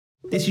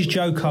This is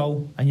Joe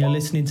Cole, and you're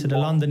listening to the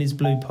London is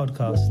Blue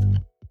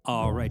podcast.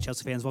 All right,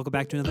 Chelsea fans, welcome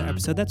back to another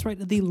episode. That's right,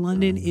 the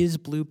London is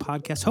Blue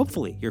podcast.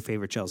 Hopefully, your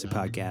favorite Chelsea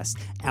podcast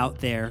out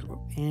there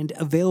and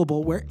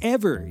available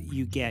wherever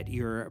you get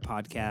your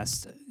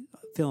podcast.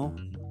 Phil,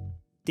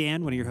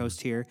 Dan, one of your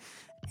hosts here,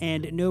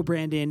 and no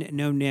Brandon,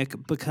 no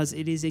Nick, because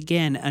it is,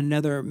 again,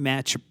 another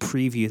match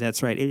preview.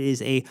 That's right, it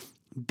is a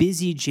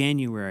busy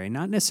January,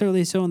 not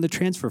necessarily so on the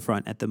transfer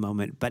front at the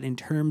moment, but in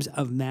terms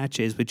of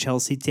matches, with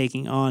Chelsea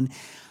taking on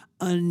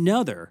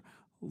another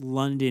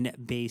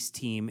London-based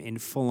team in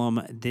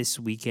Fulham this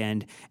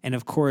weekend. And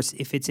of course,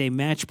 if it's a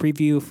match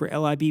preview for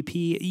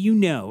LIBP, you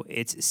know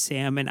it's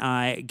Sam and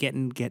I get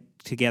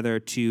together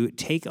to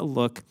take a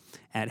look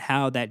at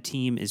how that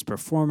team is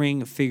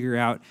performing, figure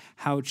out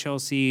how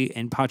Chelsea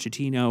and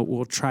Pochettino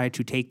will try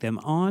to take them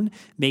on,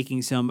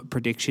 making some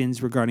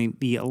predictions regarding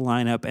the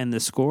lineup and the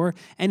score,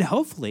 and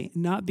hopefully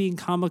not being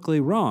comically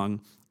wrong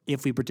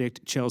if we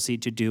predict Chelsea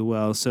to do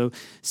well. So,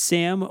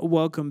 Sam,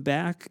 welcome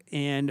back.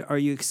 And are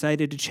you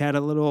excited to chat a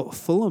little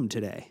Fulham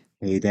today?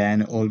 Hey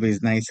Dan, always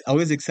nice.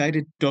 Always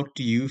excited to talk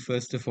to you,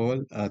 first of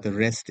all. The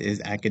rest is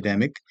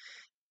academic.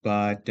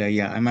 But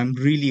yeah, I'm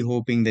really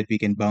hoping that we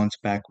can bounce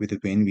back with a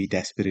win. We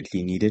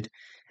desperately need it.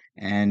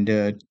 And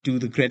to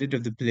the credit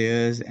of the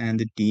players and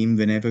the team,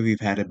 whenever we've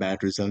had a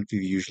bad result,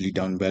 we've usually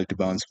done well to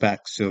bounce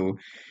back. So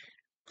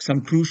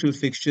some crucial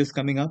fixtures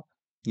coming up,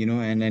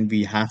 and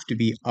we have to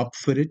be up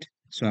for it.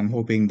 So I'm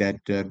hoping that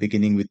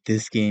beginning with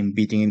this game,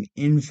 beating an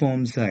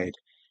informed side,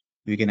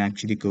 we can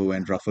actually go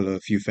and ruffle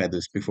a few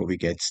feathers before we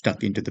get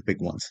stuck into the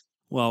big ones.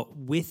 Well,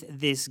 with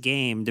this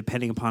game,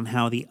 depending upon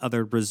how the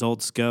other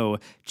results go,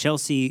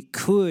 Chelsea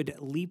could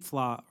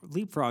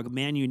leapfrog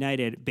Man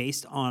United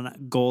based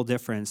on goal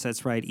difference.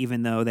 That's right.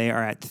 Even though they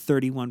are at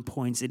 31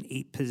 points in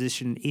eighth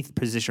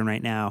position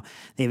right now,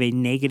 they have a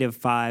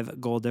 -5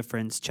 goal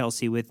difference.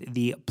 Chelsea with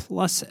the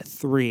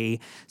 +3.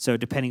 So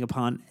depending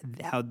upon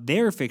how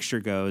their fixture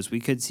goes, we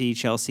could see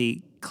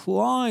Chelsea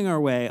clawing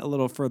our way a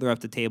little further up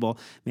the table.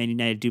 Man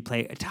United do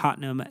play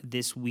Tottenham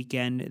this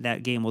weekend.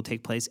 That game will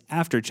take place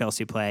after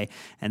Chelsea play.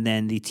 And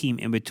then the team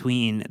in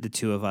between the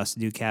two of us,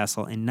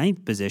 Newcastle, in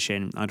 9th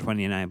position on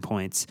 29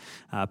 points,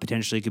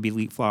 potentially could be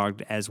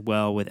leapfrogged as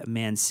well, with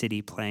Man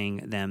City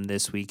playing them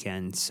this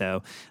weekend.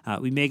 So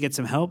we may get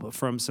some help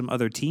from some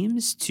other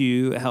teams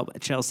to help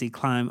Chelsea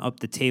climb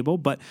up the table.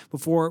 But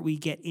before we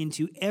get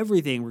into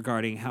everything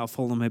regarding how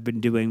Fulham have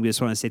been doing, we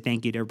just want to say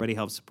thank you to everybody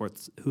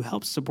who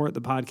helps support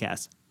the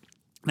podcast.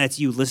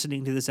 That's you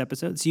listening to this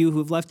episode. It's you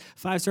who've left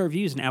 5-star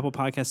reviews in Apple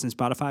Podcasts and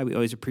Spotify. We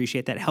always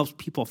appreciate that. It helps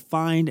people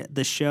find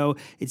the show.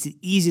 It's the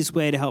easiest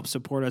way to help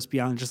support us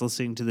beyond just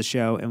listening to the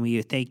show. And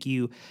we thank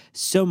you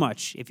so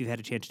much if you've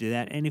had a chance to do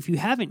that. And if you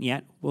haven't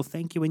yet, we'll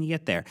thank you when you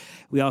get there.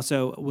 We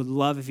also would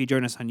love if you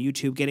join us on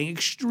YouTube, getting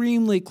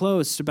extremely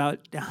close, about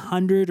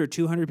 100 or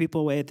 200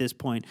 people away at this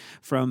point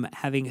from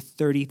having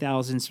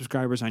 30,000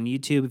 subscribers on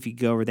YouTube. If you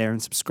go over there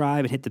and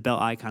subscribe and hit the bell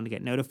icon to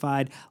get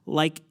notified,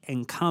 like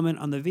and comment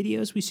on the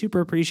videos, we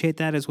super appreciate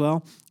that as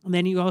well. And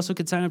then you also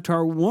can sign up to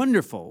our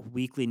wonderful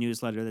weekly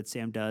newsletter that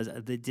Sam does,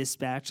 The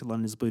Dispatch,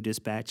 London's Blue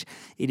Dispatch.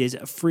 It is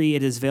free.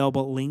 It is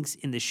available. Links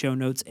in the show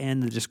notes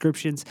and the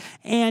descriptions.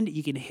 And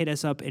you can hit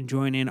us up and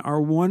join in our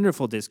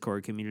wonderful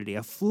Discord community,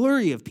 a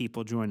flurry of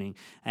people joining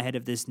ahead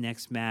of this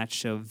next match.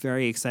 So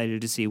very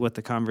excited to see what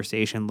the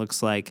conversation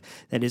looks like.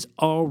 That is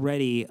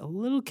already a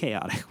little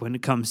chaotic when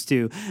it comes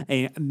to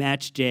a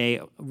match day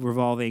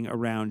revolving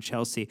around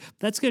Chelsea.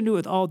 That's going to do it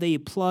with all the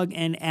plug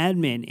and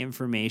admin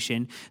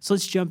information. So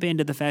let's jump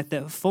into the fact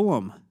that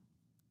Fulham,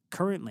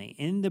 currently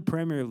in the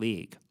Premier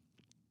League,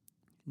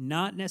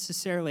 not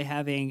necessarily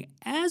having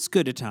as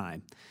good a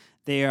time.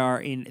 They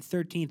are in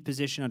 13th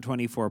position on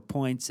 24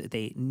 points.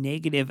 They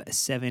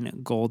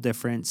 -7 goal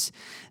difference.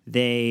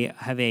 They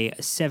have a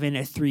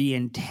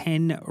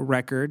 7-3-10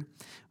 record,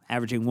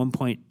 averaging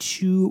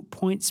 1.2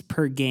 points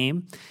per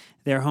game.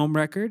 Their home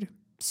record,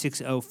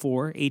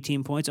 6-0-4,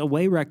 18 points.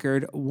 Away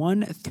record,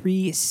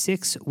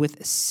 1-3-6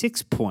 with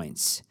 6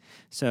 points.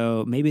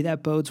 So maybe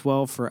that bodes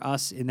well for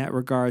us in that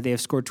regard. They have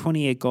scored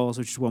 28 goals,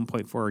 which is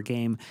 1.4 a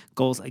game.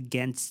 Goals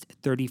against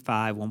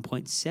 35,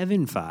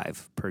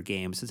 1.75 per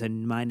game. So it's a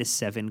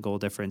 -7 goal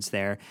difference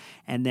there.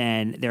 And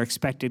then their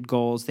expected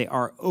goals, they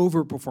are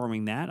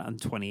overperforming that on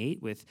 28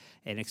 with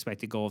an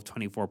expected goal of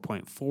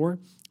 24.4.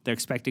 Their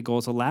expected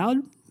goals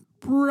allowed,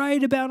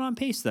 right about on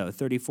pace, though,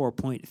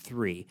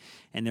 34.3.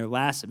 And their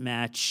last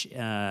match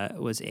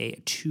was a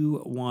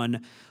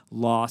 2-1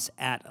 loss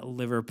at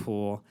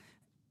Liverpool.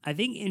 I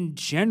think in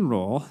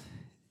general,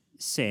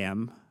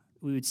 Sam,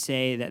 we would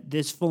say that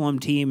this Fulham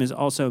team has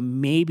also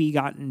maybe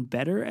gotten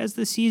better as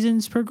the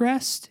season's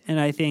progressed. And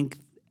I think,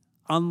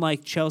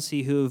 unlike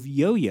Chelsea, who have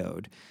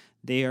yo-yoed,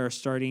 they are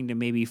starting to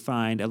maybe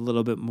find a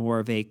little bit more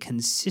of a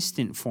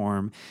consistent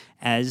form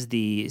as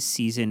the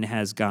season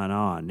has gone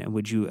on.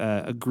 Would you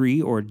agree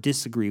or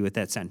disagree with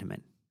that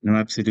sentiment? No,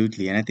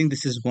 absolutely. And I think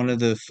this is one of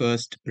the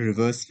first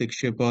reverse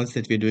fixture pods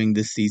that we're doing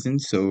this season.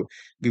 So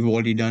we've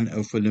already done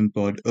a Fulham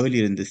pod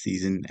earlier in the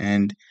season.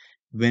 And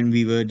when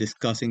we were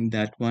discussing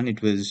that one,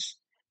 it was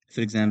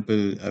For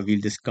example, we'll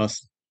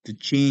discuss the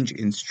change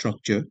in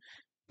structure.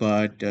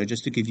 But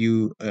just to give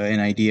you an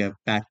idea,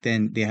 back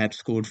then they had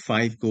scored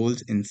 5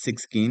 goals in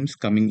 6 games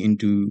coming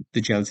into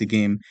the Chelsea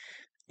game,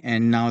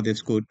 and now they've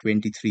scored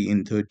 23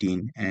 in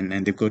 13,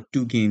 and they've got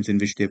 2 games in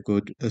which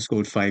they've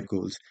scored 5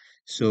 goals.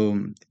 So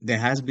there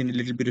has been a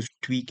little bit of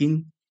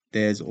tweaking.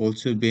 There's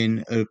also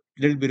been a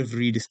little bit of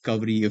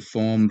rediscovery of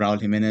form. Raul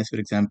Jimenez, for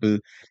example,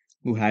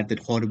 who had that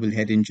horrible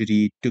head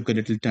injury, took a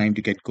little time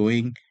to get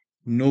going.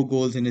 No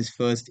goals in his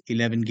first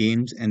 11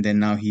 games, and then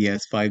now he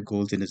has 5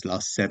 goals in his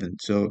last 7.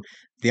 So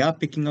they are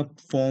picking up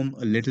form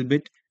a little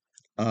bit.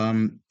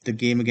 The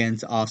game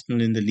against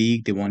Arsenal in the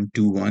league, they won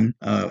 2-1.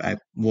 I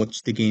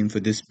watched the game for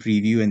this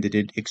preview and they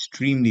did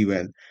extremely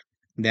well.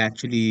 They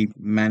actually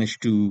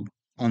managed to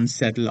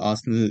unsettle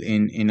Arsenal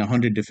in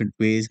 100 different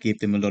ways, gave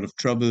them a lot of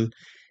trouble,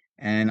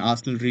 and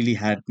Arsenal really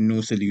had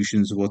no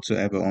solutions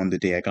whatsoever on the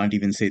day. I can't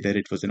even say that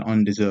it was an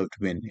undeserved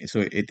win.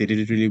 So they did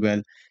it really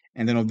well.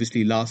 And then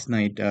obviously last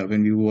night,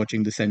 when we were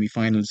watching the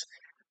semi-finals,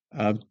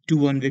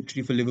 2-1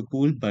 victory for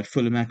Liverpool, but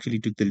Fulham actually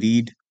took the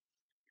lead,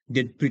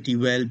 did pretty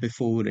well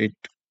before it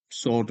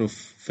sort of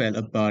fell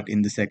apart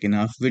in the second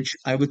half, which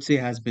I would say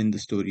has been the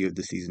story of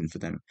the season for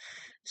them.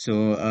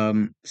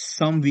 So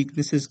some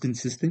weaknesses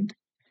consistent,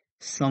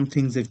 some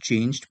things have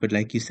changed, but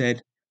like you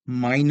said,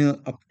 minor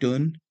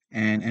upturn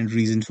and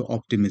reason for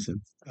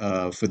optimism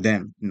for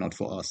them, not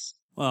for us.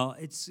 Well,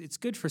 it's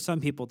good for some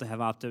people to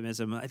have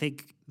optimism. I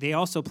think they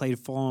also played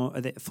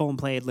Fulham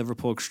played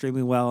Liverpool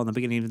extremely well in the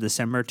beginning of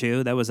December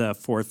too. That was a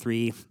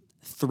 4-3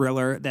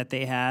 thriller that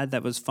they had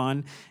that was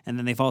fun. And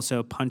then they've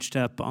also punched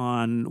up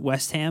on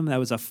West Ham. That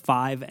was a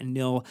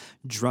 5-0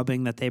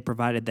 drubbing that they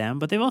provided them.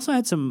 But they've also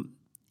had some,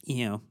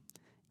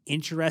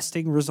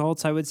 interesting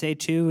results, I would say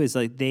too, is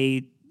like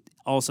they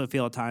also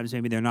feel at times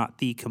maybe they're not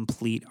the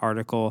complete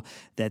article,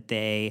 that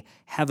they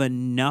have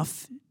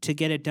enough to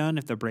get it done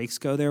if the breaks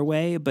go their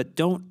way, but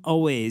don't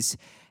always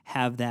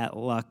have that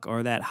luck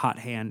or that hot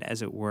hand,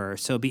 as it were.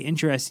 So it'll be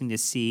interesting to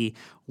see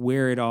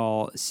where it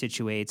all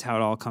situates, how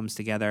it all comes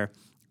together.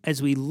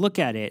 As we look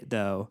at it,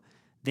 though,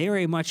 they are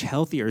a much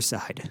healthier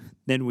side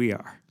than we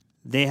are.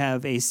 They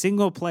have a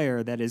single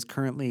player that is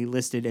currently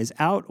listed as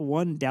out,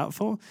 one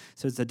doubtful.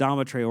 So it's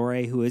Adama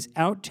Traore who is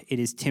out. It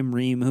is Tim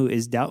Ream who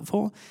is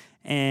doubtful.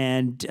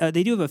 And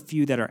they do have a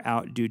few that are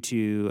out due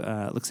to,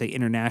 looks like,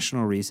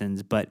 international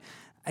reasons. But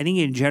I think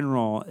in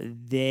general,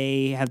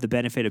 they have the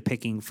benefit of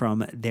picking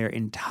from their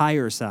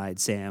entire side,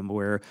 Sam,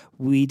 where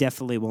we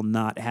definitely will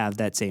not have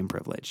that same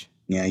privilege.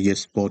 Yeah, you're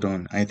spot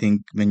on. I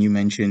think when you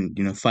mentioned,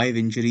 5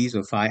 injuries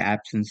or 5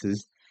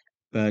 absences,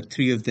 but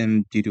 3 of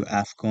them due to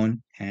AFCON,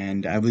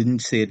 and I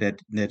wouldn't say that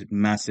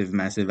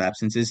massive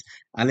absences.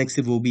 Alex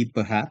Iwobi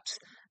perhaps,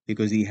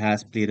 because he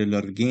has played a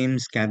lot of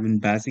games. Calvin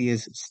Bassey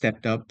has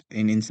stepped up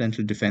in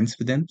central defense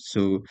for them.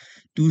 So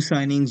 2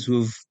 signings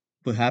who've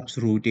perhaps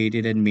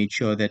rotated and made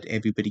sure that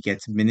everybody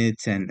gets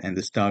minutes and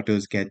the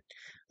starters get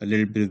a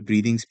little bit of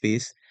breathing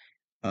space.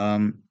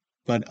 Um,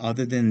 but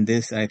other than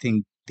this, I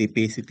think they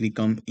basically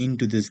come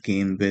into this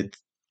game with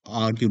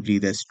arguably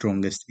their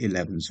strongest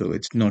 11. So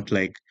it's not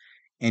like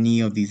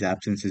any of these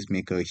absences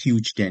make a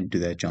huge dent to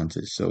their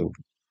chances. So,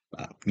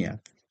 yeah,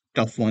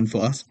 tough one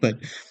for us. But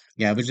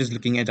yeah, I was just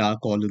looking at our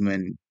column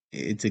and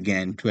it's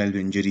again 12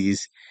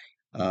 injuries.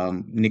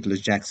 Nicholas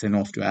Jackson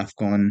off to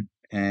AFCON,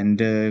 and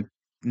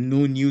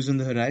no news on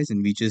the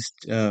horizon. We just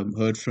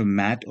heard from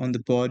Matt on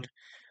the pod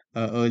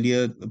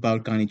earlier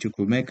about Kani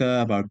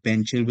Chukwumeka, about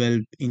Ben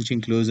Chilwell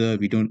inching closer.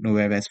 We don't know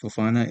where West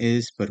Fofana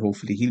is, but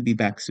hopefully he'll be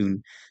back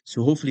soon.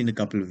 So hopefully in a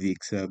couple of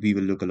weeks, we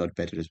will look a lot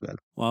better as well.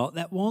 Well,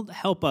 that won't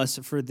help us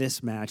for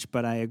this match,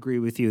 but I agree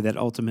with you that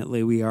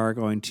ultimately we are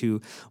going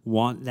to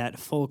want that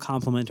full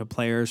complement of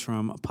players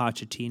from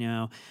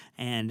Pochettino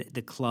and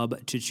the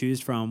club to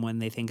choose from when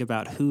they think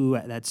about who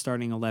that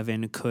starting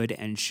 11 could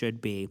and should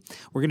be.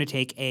 We're going to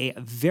take a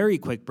very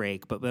quick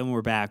break, but when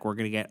we're back, we're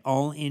going to get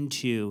all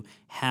into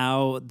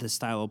how the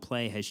style of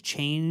play has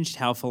changed,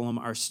 how Fulham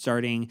are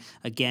starting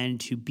again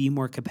to be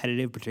more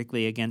competitive,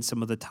 particularly against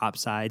some of the top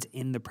sides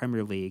in the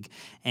Premier League.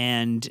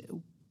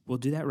 And we'll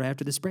do that right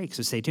after this break,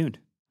 so stay tuned.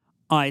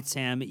 All right,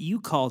 Sam, you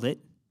called it.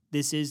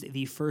 This is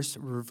the first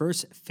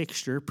reverse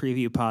fixture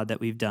preview pod that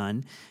we've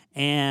done,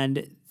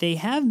 and they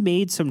have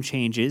made some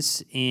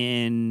changes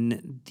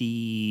in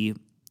the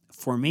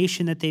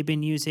formation that they've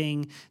been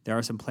using. There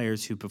are some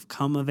players who have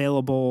come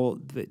available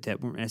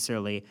that weren't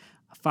necessarily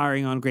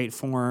firing on great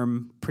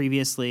form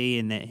previously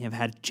and that have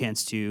had a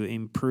chance to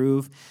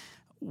improve.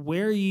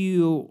 Where do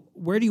you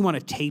want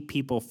to take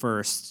people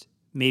first?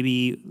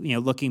 Maybe,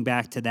 looking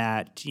back to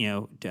that,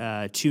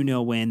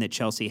 2-0 win that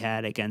Chelsea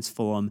had against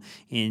Fulham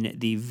in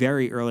the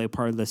very early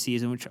part of the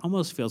season, which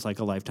almost feels like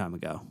a lifetime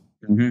ago.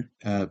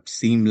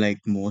 Seem like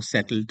more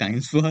settled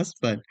times for us,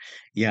 but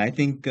yeah, I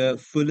think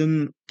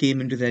Fulham came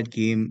into that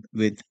game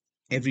with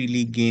every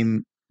league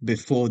game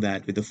before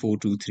that with a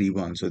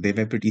 4-2-3-1. So they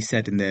were pretty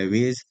set in their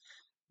ways.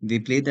 They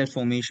played that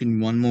formation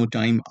one more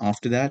time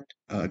after that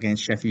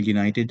against Sheffield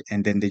United,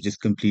 and then they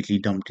just completely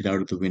dumped it out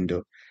of the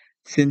window.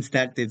 Since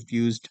that, they've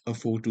used a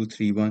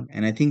 4-2-3-1,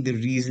 and I think the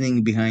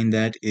reasoning behind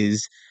that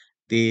is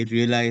they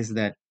realize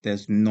that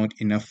there's not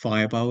enough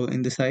firepower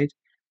in the side,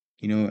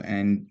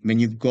 and when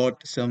you've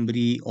got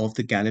somebody of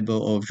the caliber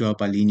of Joao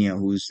Palhinha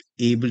who's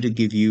able to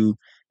give you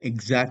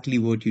exactly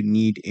what you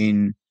need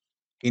in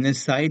a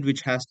side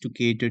which has to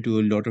cater to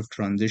a lot of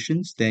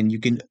transitions, then you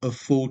can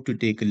afford to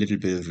take a little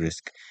bit of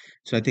risk.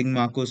 So I think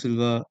Marco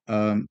Silva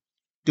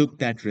took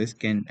that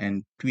risk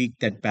and tweaked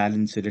that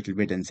balance a little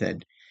bit and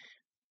said,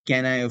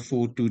 can I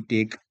afford to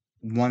take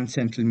one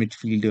central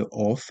midfielder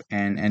off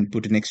and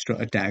put an extra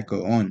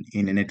attacker on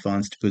in an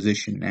advanced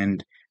position?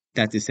 And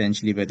that's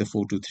essentially where the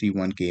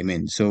 4-2-3-1 came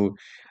in. So,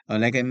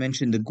 like I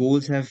mentioned, the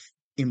goals have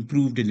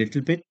improved a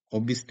little bit,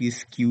 obviously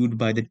skewed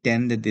by the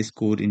 10 that they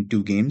scored in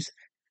 2 games,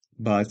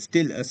 but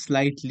still a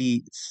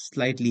slightly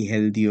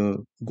healthier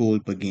goal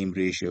per game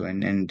ratio,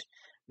 and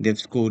they've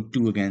scored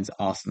 2 against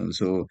Arsenal.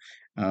 So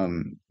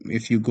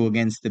if you go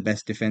against the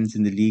best defense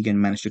in the league and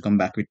manage to come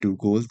back with 2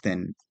 goals,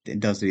 then it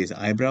does raise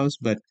eyebrows.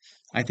 But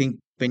I think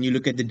when you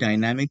look at the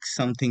dynamics,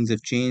 some things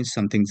have changed,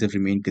 some things have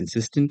remained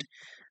consistent.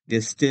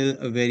 They're still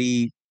a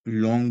very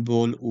long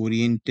ball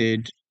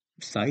oriented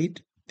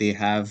side. They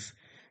have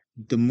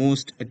the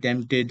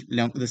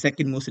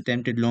second most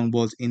attempted long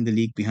balls in the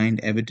league behind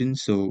Everton.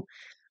 So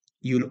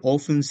you'll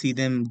often see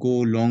them go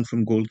long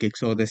from goal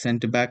kicks, or the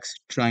centre backs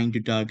trying to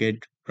target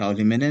Raul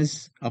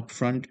Jimenez up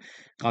front.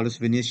 Carlos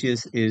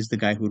Vinicius is the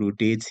guy who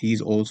rotates.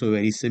 He's also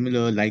very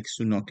similar, likes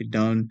to knock it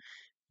down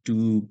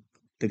to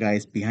the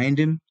guys behind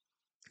him.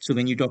 So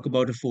when you talk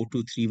about a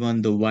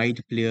 4-2-3-1, the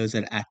wide players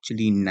are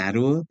actually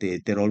narrower.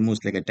 They're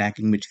almost like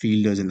attacking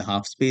midfielders in the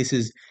half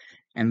spaces.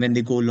 And when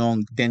they go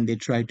long, then they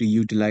try to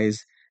utilize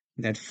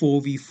that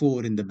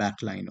 4v4 in the back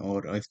line,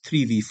 or a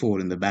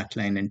 3v4 in the back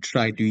line, and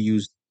try to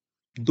use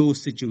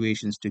those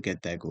situations to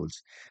get their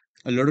goals.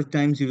 A lot of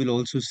times you will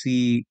also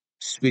see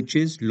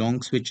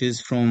long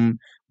switches from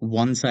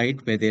one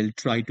side where they'll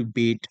try to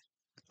bait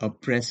a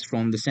press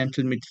from the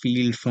central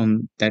midfield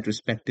from that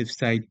respective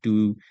side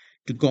to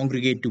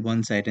congregate to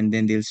one side, and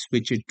then they'll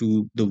switch it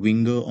to the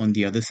winger on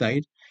the other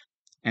side.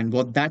 And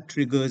what that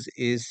triggers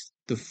is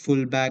the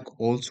fullback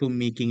also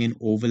making an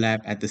overlap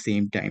at the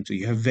same time. So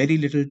you have very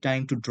little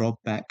time to drop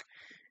back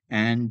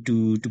and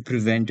to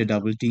prevent a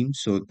double team.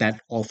 So that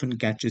often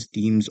catches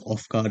teams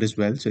off guard as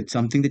well. So it's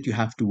something that you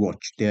have to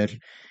watch. They're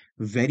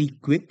very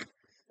quick.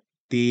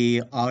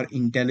 They are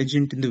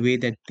intelligent in the way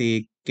that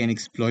they can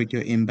exploit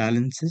your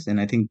imbalances, and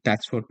I think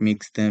that's what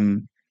makes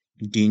them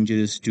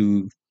dangerous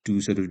to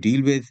sort of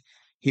deal with.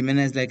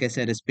 Jimenez, like I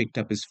said, has picked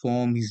up his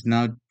form. He's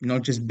now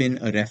not just been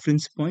a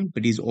reference point,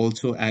 but he's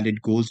also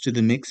added goals to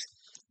the mix,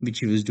 which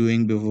he was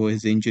doing before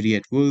his injury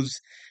at Wolves.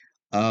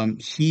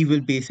 He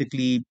will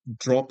basically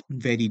drop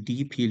very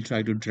deep. He'll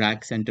try to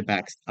drag centre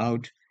backs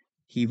out.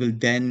 He will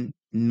then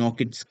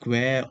knock it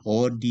square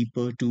or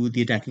deeper to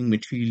the attacking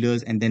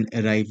midfielders and then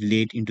arrive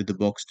late into the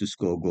box to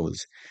score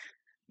goals.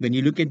 When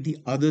you look at the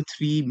other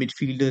 3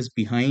 midfielders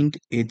behind,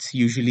 it's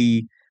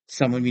usually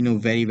someone we know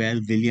very well,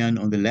 Willian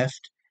on the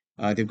left.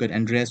 They've got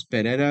Andreas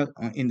Pereira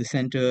in the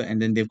center,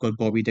 and then they've got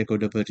Bobby De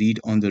Reed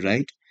on the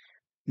right.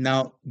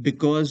 Now,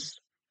 because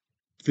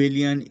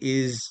Willian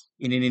is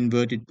in an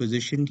inverted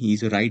position.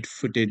 He's a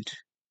right-footed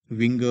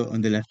winger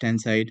on the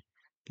left-hand side.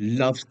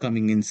 Loves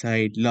coming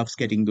inside, loves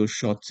getting those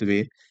shots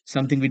away.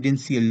 Something we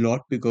didn't see a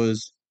lot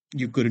because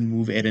you couldn't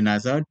move Eden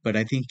Hazard, but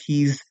I think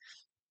he's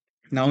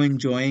now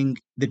enjoying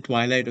the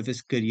twilight of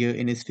his career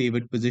in his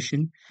favorite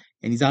position,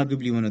 and he's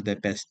arguably one of their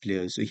best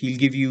players. So he'll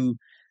give you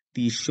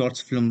these shots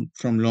from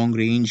long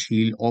range.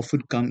 He'll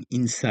often come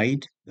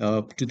inside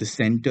to the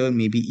center,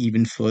 maybe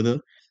even further.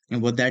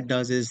 And what that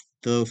does is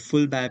the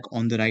fullback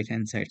on the right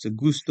hand side. So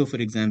Gusto, for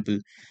example,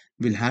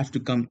 will have to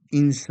come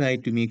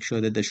inside to make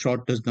sure that the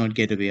shot does not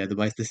get away.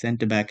 Otherwise, the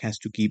center back has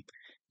to keep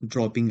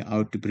dropping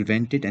out to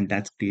prevent it, and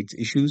that creates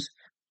issues.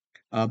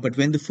 But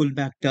when the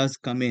fullback does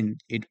come in,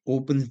 it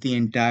opens the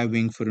entire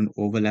wing for an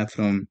overlap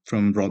from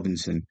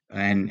Robinson,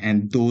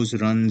 and those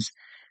runs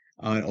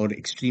are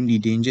extremely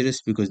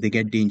dangerous because they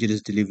get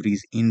dangerous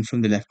deliveries in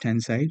from the left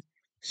hand side.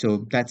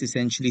 So that's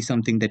essentially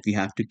something that we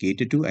have to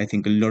cater to. I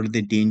think a lot of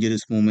the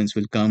dangerous moments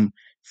will come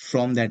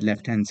from that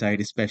left hand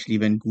side, especially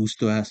when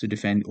Gusto has to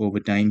defend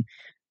over time,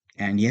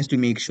 and he has to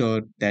make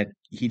sure that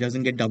he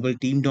doesn't get double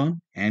teamed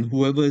on, and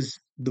whoever's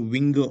the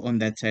winger on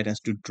that side has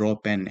to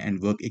drop and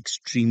work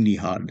extremely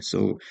hard.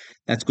 So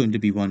that's going to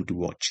be one to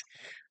watch.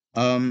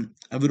 I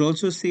would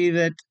also say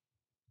that,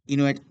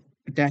 at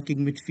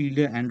attacking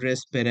midfielder,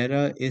 Andres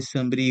Pereira is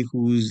somebody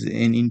who's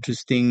an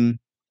interesting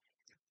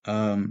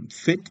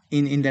fit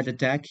in that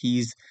attack.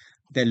 He's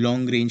their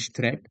long range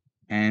threat,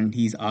 and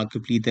he's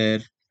arguably their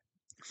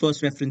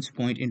first reference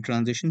point in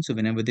transition. So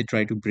whenever they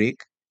try to break,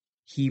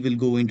 he will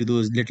go into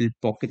those little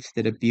pockets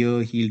that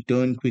appear. He'll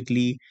turn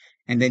quickly,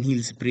 and then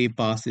he'll spray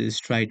passes,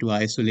 try to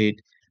isolate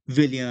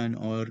Willian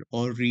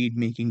or Reed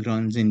making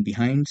runs in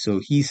behind. So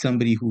he's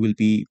somebody who will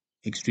be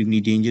extremely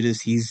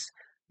dangerous. He's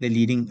the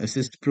leading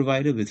assist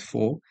provider with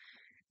 4.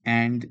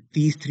 And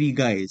these 3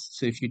 guys,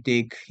 so if you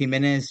take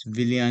Jimenez,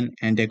 Willian,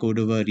 and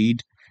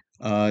Reed,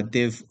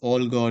 They've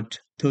all got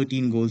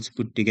 13 goals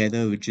put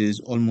together, which is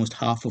almost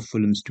half of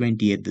Fulham's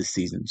 28 this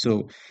season.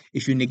 So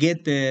if you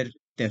negate their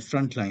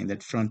front line,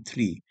 that front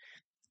three,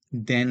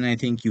 then I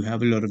think you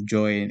have a lot of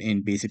joy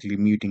in basically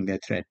muting their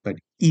threat. But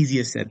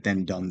easier said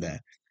than done there.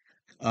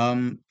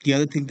 The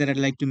other thing that I'd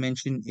like to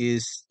mention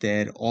is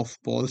their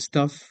off-ball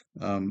stuff.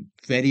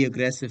 Very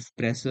aggressive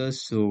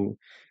pressers, so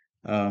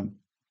um,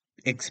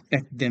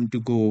 expect them to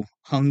go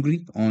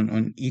hungry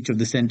on each of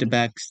the centre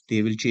backs.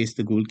 They will chase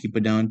the goalkeeper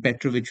down.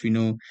 Petrovic, we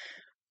know,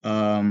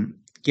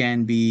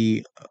 can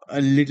be a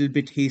little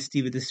bit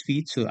hasty with his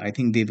feet, so I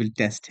think they will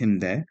test him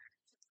there.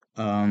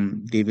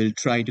 They will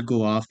try to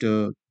go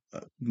after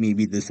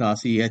maybe the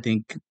Sasi, I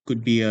think,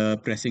 could be a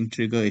pressing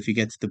trigger if he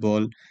gets the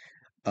ball.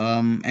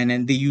 And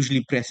then they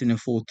usually press in a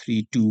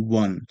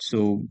 4-3-2-1.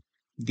 So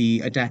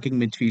the attacking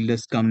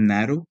midfielders come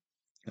narrow.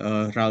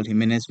 Raul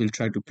Jimenez will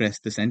try to press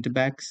the centre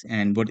backs.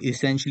 And what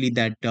essentially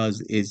that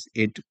does is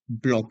it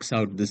blocks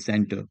out the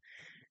centre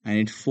and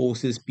it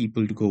forces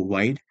people to go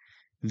wide,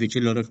 which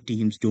a lot of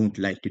teams don't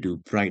like to do.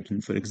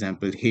 Brighton, for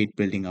example, hate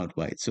building out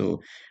wide.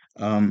 So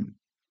um,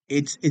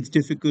 it's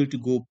difficult to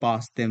go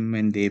past them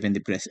when they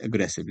press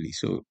aggressively.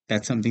 So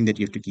that's something that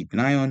you have to keep an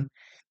eye on.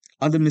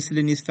 Other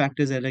miscellaneous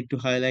factors I'd like to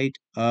highlight.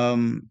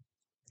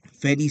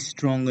 Very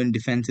strong on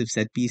defensive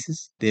set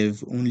pieces.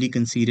 They've only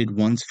conceded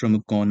once from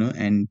a corner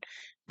and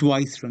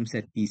twice from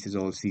set pieces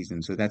all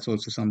season. So that's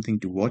also something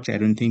to watch. I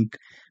don't think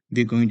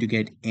we're going to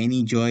get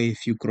any joy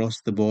if you cross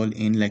the ball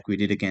in like we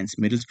did against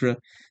Middlesbrough.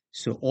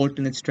 So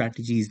alternate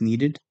strategy is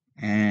needed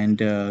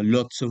and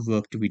lots of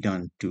work to be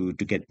done to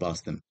get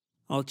past them.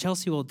 Well,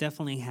 Chelsea will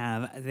definitely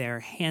have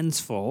their hands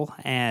full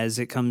as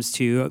it comes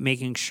to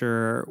making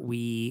sure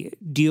we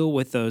deal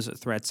with those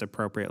threats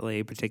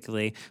appropriately,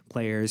 particularly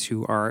players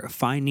who are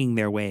finding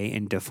their way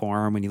into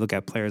form. When you look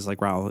at players like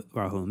Raul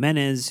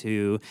Jimenez,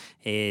 who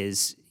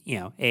is,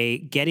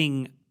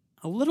 getting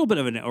a little bit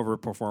of an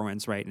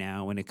overperformance right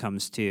now when it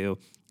comes to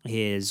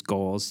his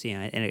goals,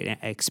 an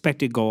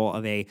expected goal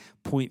of a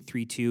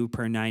 0.32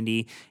 per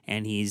 90,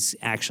 and he's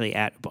actually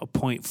at a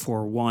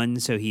 0.41,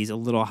 so he's a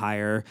little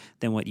higher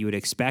than what you would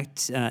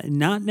expect.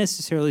 Not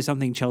necessarily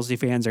something Chelsea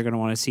fans are going to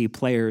want to see,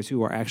 players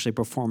who are actually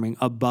performing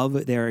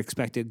above their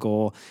expected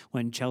goal,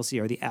 when Chelsea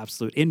are the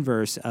absolute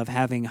inverse of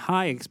having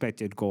high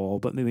expected goal,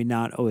 but maybe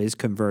not always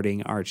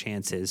converting our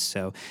chances.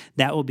 So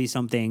that will be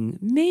something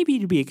maybe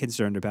to be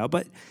concerned about,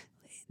 but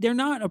they're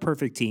not a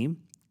perfect team.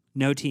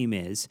 No team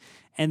is.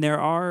 And there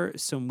are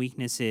some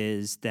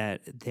weaknesses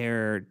that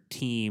their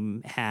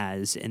team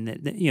has, and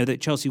that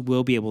Chelsea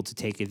will be able to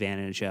take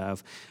advantage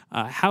of.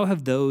 How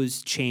have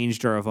those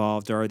changed or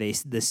evolved, or are they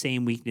the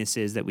same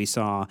weaknesses that we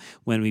saw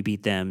when we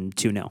beat them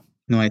 2-0?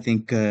 No, I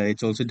think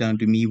it's also down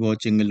to me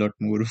watching a lot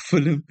more of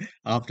Fulham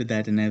after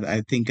that, and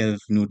I think I've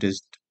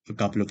noticed a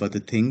couple of other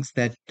things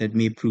that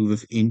may prove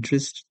of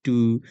interest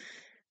to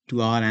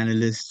our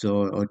analysts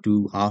or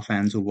to our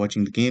fans who are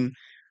watching the game.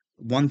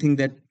 One thing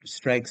that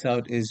strikes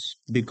out is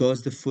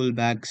because the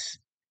fullbacks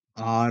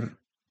are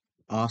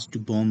asked to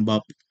bomb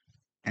up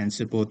and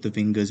support the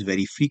wingers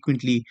very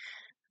frequently,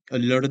 a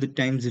lot of the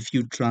times if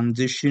you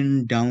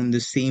transition down the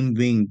same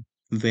wing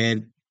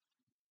where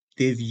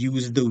they've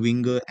used the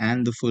winger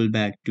and the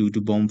fullback to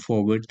bomb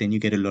forward, then you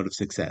get a lot of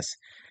success.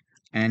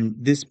 And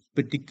this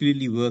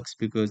particularly works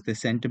because the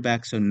centre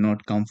backs are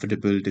not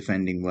comfortable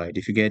defending wide.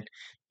 If you get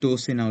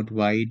Tosin out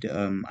wide,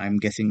 I'm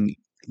guessing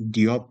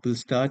Diop will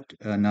start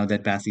now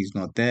that Passy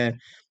not there.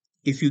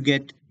 If you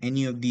get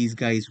any of these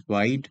guys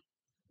wide,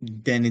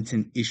 then it's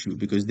an issue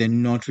because they're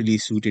not really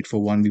suited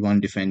for 1v1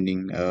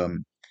 defending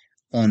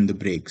on the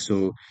break.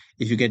 So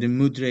if you get a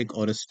Mudryk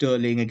or a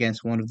Sterling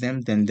against one of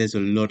them, then there's a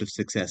lot of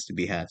success to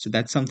be had. So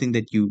that's something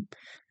that you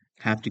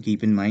have to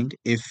keep in mind.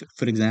 If,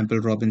 for example,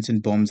 Robinson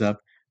bombs up,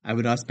 I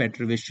would ask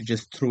Petrovic to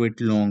just throw it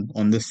long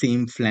on the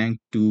same flank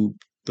to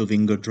the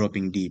winger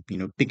dropping deep.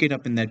 Pick it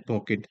up in that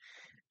pocket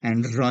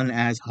and run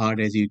as hard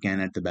as you can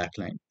at the back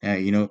line.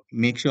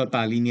 Make sure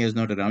Palhinha is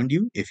not around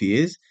you. If he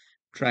is,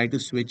 try to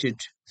switch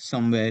it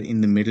somewhere in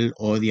the middle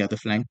or the other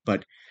flank,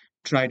 but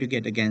try to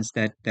get against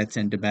that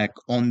centre back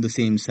on the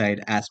same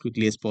side as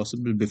quickly as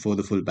possible before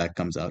the full back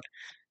comes out.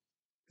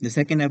 The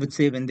second, I would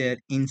say, when they're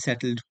in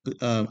settled,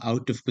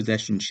 out of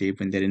possession shape,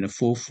 when they're in a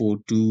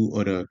 4-4-2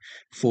 or a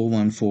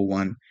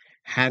 4-1-4-1,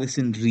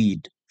 Harrison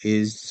Reed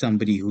is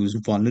somebody who's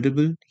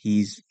vulnerable.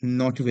 He's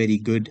not very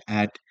good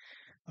at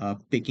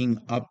picking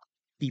up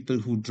people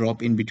who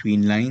drop in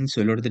between lines.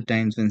 So a lot of the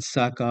times when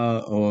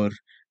Saka or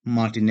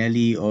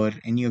Martinelli or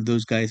any of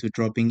those guys were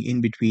dropping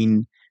in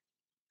between,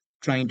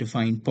 trying to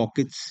find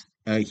pockets,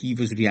 he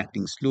was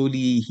reacting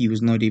slowly. He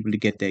was not able to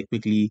get there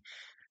quickly.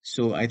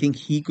 So I think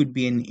he could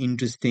be an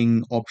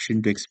interesting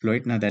option to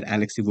exploit now that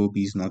Alex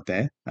Iwobi is not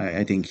there.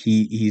 I think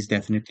he's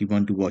definitely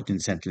one to watch in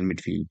central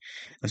midfield.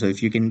 So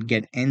if you can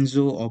get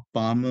Enzo or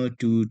Palmer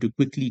to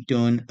quickly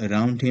turn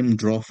around him,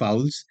 draw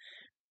fouls,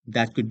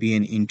 that could be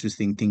an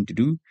interesting thing to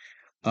do.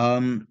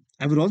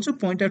 I would also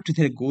point out to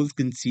their goals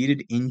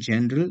conceded in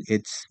general.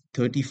 It's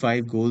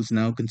 35 goals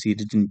now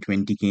conceded in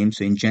 20 games.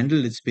 So in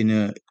general, it's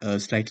been a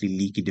slightly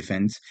leaky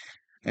defense.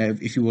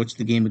 If you watch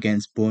the game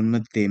against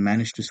Bournemouth, they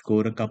managed to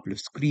score a couple of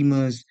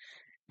screamers,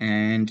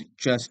 and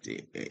just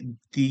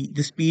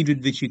the speed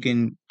with which you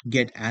can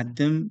get at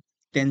them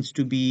tends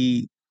to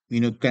be,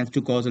 tends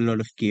to cause a lot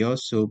of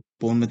chaos. So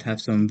Bournemouth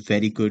have some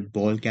very good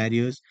ball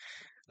carriers,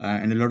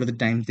 and a lot of the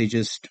times they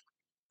just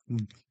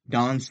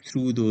dance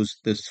through those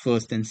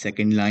first and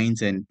second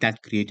lines, and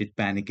that created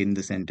panic in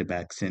the centre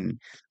backs, and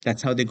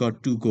that's how they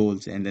got 2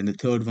 goals. And then the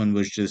third one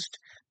was just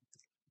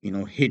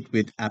hit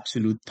with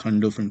absolute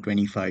thunder from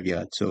 25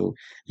 yards. So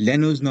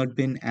Leno's not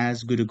been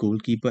as good a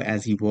goalkeeper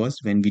as he was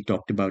when we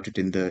talked about it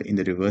in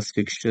the reverse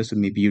fixture. So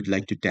maybe you'd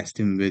like to test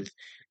him with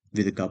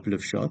a couple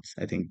of shots.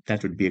 I think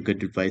that would be a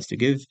good advice to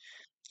give.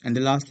 And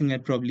the last thing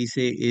I'd probably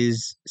say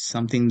is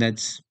something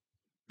that's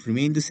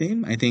remained the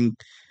same. I think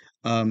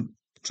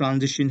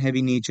transition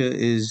heavy nature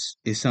is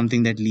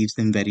something that leaves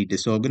them very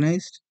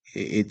disorganized.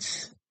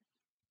 It's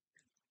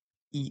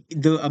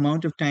the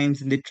amount of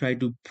times they try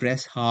to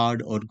press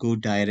hard or go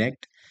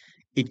direct,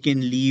 it can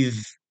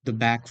leave the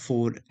back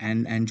four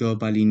and Joe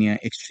Balinia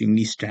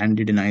extremely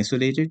stranded and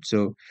isolated.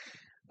 So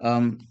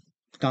um,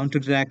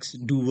 counterattacks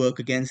do work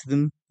against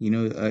them.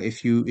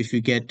 If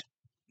you get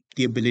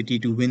the ability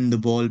to win the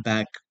ball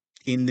back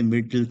in the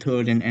middle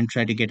third and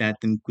try to get at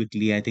them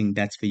quickly, I think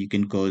that's where you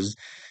can cause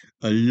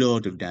a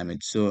lot of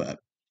damage. So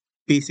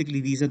basically,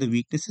 these are the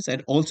weaknesses.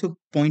 I'd also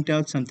point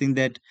out something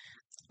that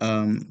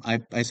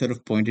I sort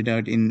of pointed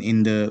out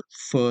in the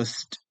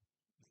first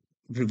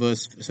the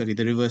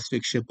reverse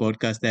fixture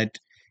podcast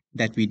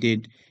that we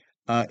did.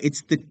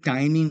 It's the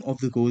timing of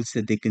the goals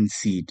that they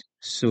concede.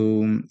 So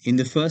in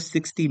the first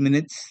 60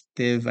 minutes,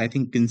 they've, I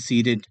think,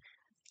 conceded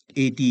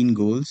 18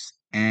 goals,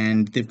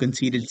 and they've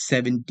conceded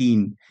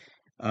 17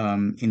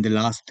 in the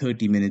last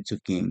 30 minutes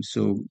of games.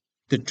 So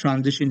the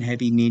transition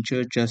heavy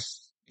nature,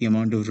 just the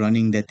amount of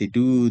running that they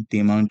do, the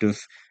amount of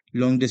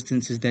long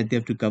distances that they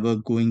have to cover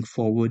going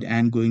forward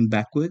and going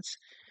backwards,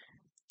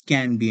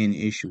 can be an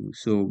issue.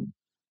 So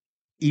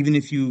even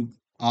if you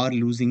are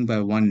losing by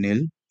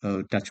 1-0,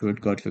 touchwood,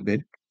 God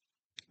forbid,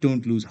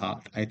 don't lose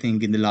heart. I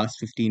think in the last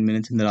 15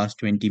 minutes, in the last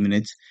 20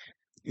 minutes,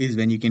 is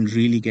when you can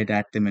really get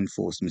at them and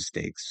force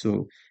mistakes.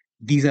 So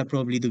these are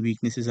probably the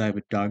weaknesses I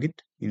would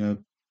target, and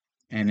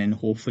then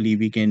hopefully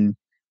we can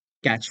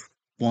catch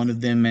one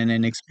of them and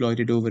then exploit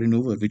it over and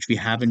over, which we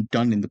haven't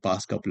done in the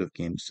past couple of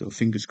games. So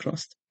fingers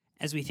crossed.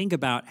 As we think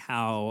about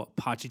how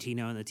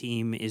Pochettino and the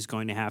team is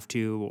going to have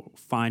to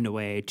find a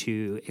way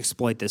to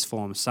exploit this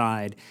Fulham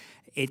side,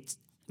 it's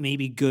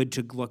maybe good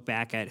to look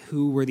back at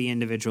who were the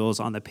individuals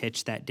on the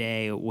pitch that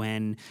day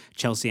when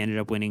Chelsea ended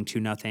up winning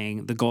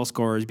 2-0. The goal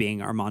scorers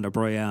being Armando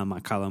Broja and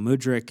Mykhailo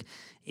Mudryk.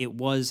 It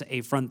was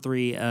a front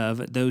three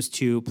of those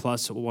two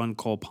plus one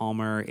Cole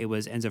Palmer. It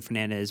was Enzo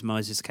Fernandez,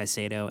 Moses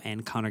Caicedo,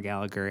 and Conor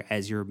Gallagher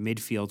as your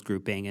midfield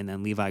grouping, and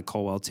then Levi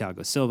Colwell,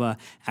 Thiago Silva,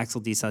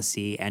 Axel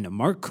Disasi, and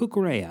Mark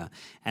Cucurella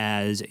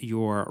as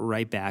your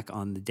right back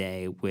on the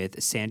day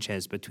with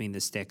Sanchez between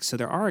the sticks. So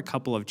there are a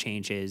couple of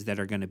changes that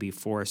are going to be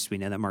forced. We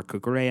know that Mark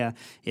Cucurella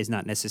is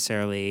not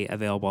necessarily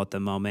available at the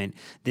moment.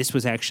 This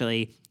was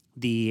actually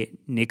the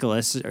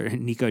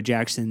Nico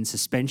Jackson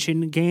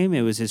suspension game.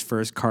 It was his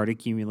first card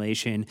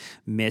accumulation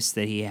miss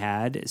that he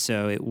had.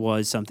 So it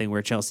was something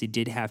where Chelsea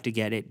did have to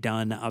get it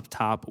done up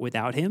top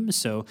without him.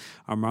 So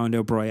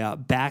Armando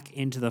Broja back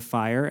into the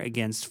fire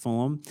against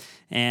Fulham.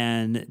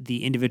 And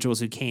the individuals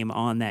who came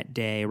on that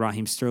day,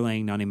 Raheem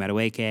Sterling, Nani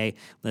Madueke,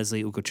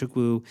 Leslie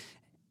Ugochukwu,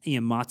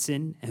 Ian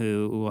Motson,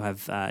 who will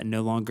have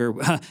no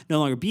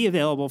longer be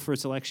available for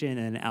selection,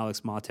 and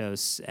Alex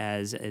Matos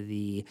as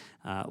the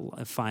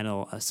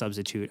final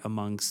substitute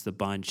amongst the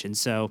bunch. And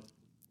so,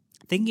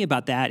 thinking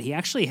about that, he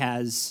actually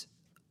has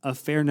a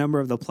fair number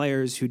of the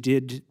players who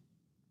did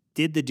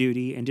the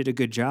duty and did a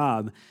good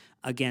job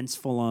against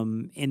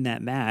Fulham in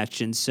that match.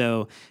 And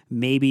so,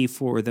 maybe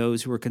for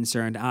those who are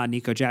concerned,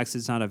 Nico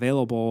Jackson's not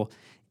available,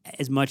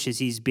 as much as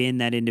he's been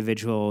that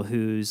individual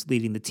who's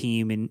leading the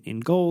team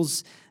in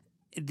goals,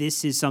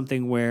 this is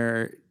something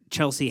where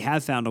Chelsea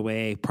have found a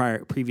way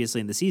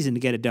previously in the season to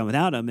get it done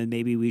without him, and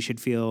maybe we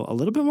should feel a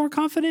little bit more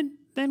confident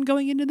than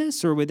going into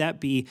this, or would that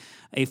be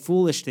a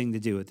foolish thing to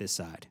do at this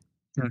side?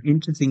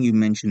 Interesting you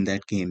mentioned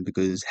that game,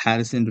 because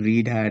Harrison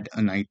Reed had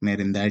a nightmare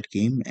in that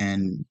game,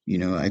 and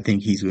I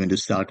think he's going to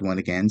start one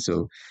again.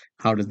 So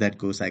how does that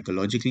go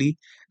psychologically?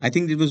 I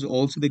think it was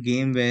also the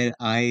game where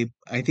I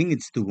think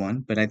it's the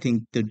one, but I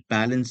think the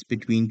balance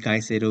between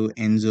Caicedo,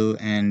 Enzo,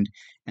 and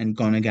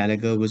Conor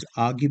Gallagher was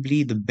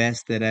arguably the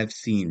best that I've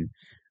seen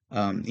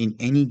in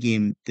any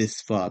game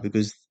this far,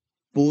 because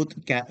both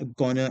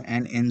Conor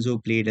and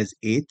Enzo played as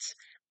eights.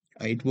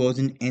 It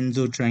wasn't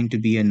Enzo trying to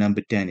be a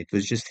number 10. It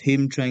was just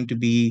him trying to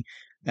be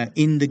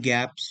in the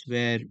gaps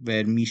where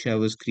Misha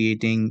was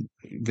creating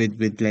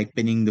with like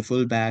pinning the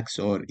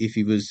fullbacks, or if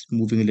he was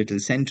moving a little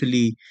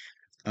centrally,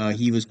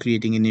 he was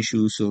creating an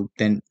issue. So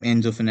then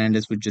Enzo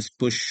Fernandez would just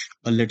push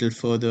a little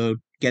further,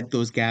 get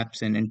those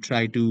gaps, and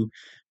try to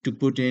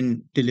put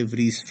in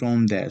deliveries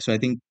from there. So I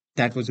think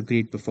that was a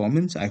great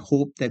performance. I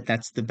hope that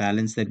that's the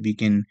balance that we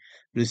can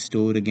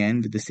restore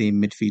again with the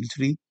same midfield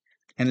three.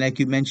 And like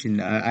you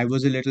mentioned, I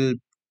was a little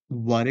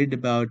worried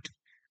about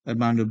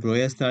Armando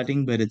Broya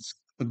starting, but it's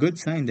a good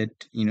sign that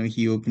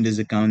he opened his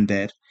account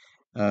there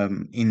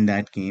in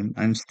that game.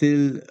 I'm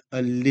still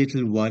a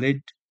little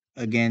worried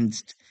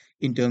against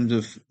in terms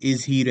of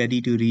is he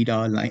ready to lead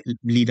our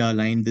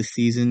line this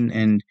season,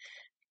 and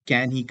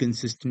can he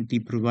consistently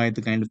provide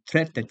the kind of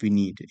threat that we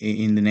need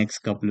in the next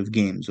couple of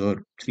games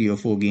or 3 or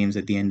 4 games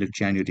at the end of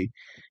January,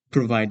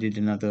 provided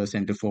another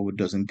center forward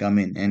doesn't come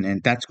in,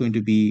 and that's going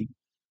to be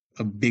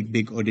a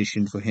big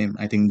audition for him.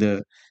 I think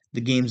the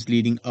games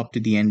leading up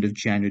to the end of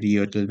January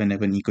or till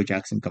whenever Nico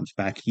Jackson comes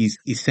back, he's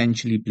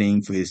essentially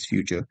playing for his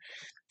future.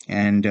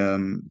 And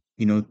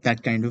that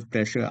kind of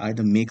pressure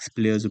either makes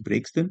players or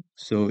breaks them.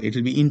 So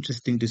it'll be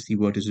interesting to see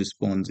what his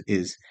response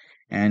is.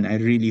 And I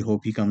really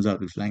hope he comes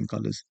out with flying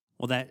colors.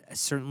 Well, that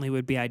certainly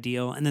would be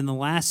ideal. And then the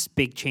last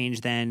big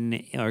change,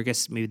 then, or I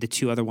guess maybe the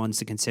two other ones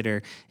to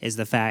consider, is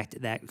the fact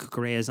that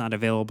Correa is not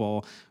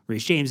available.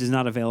 Reece James is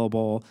not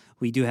available.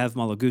 We do have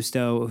Malo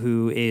Gusto,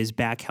 who is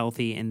back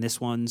healthy in this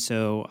one.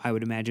 So I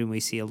would imagine we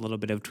see a little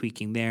bit of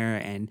tweaking there.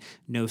 And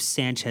no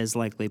Sanchez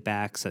likely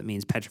back. So that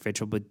means Petrovic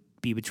will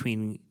be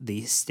between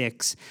the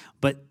sticks.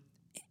 But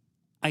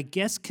I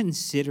guess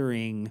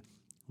considering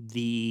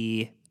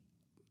the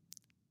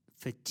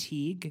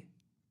fatigue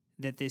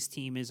that this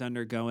team is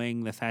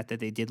undergoing, the fact that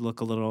they did look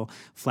a little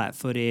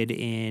flat-footed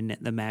in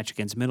the match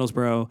against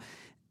Middlesbrough,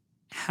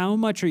 how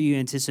much are you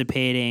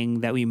anticipating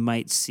that we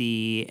might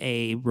see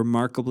a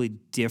remarkably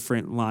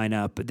different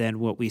lineup than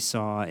what we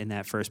saw in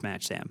that first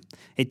match, Sam?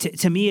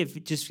 To me,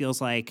 it just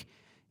feels like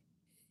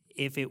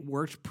if it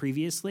worked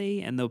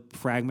previously and the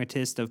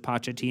pragmatist of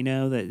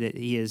Pochettino, that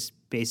he is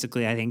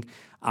basically, I think,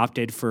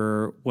 opted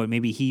for what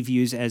maybe he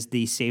views as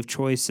the safe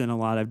choice in a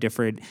lot of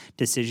different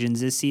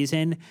decisions this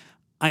season.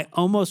 I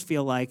almost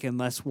feel like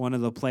unless one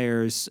of the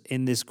players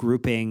in this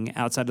grouping,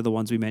 outside of the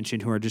ones we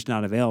mentioned who are just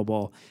not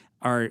available,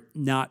 are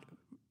not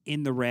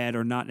in the red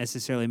or not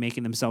necessarily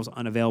making themselves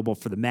unavailable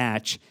for the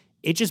match,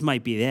 it just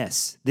might be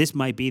this. This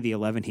might be the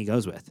 11 he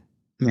goes with.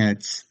 Yeah,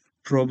 it's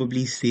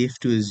probably safe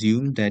to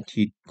assume that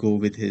he'd go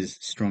with his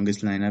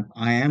strongest lineup.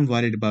 I am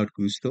worried about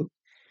Gusto.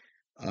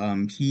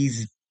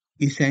 He's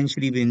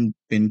essentially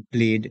been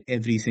played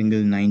every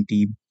single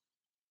 90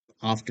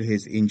 after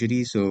his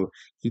injury. So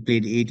he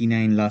played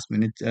 89 last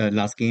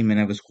game, and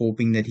I was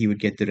hoping that he would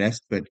get the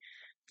rest. But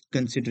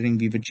considering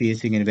we were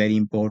chasing a very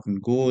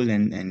important goal,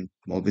 and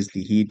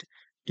obviously he'd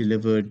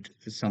delivered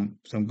some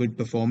good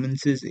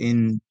performances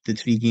in the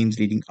 3 games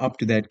leading up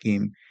to that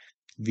game,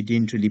 we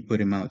didn't really put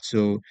him out.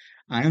 So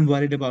I am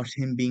worried about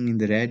him being in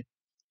the red.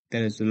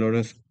 There is a lot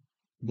of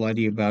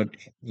worry about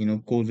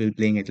Colville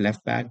playing at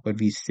left back, but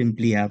we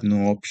simply have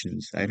no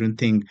options. I don't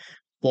think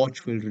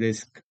Poch will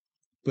risk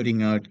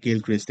putting out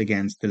Gilchrist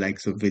against the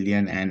likes of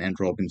Willian and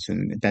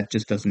Robinson. That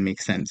just doesn't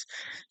make sense.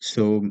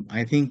 So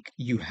I think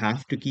you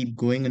have to keep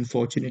going,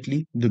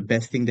 unfortunately. The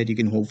best thing that you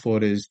can hope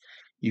for is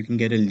you can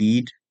get a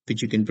lead,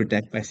 which you can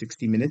protect by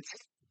 60 minutes,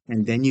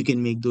 and then you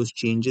can make those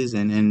changes.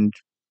 And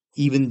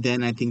even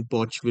then, I think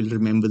Poch will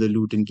remember the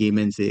Luton game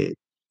and say,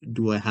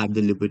 do I have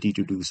the liberty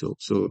to do so?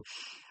 So,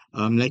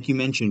 like you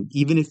mentioned,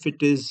 even if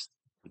it is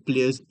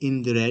players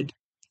in the red,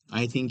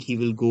 I think he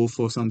will go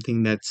for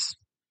something that's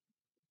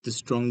the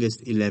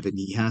strongest 11.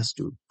 He has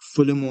to.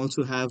 Fulham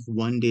also have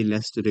 1 day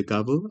less to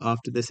recover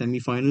after the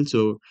semi-final,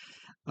 so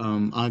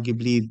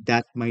arguably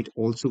that might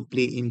also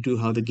play into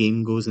how the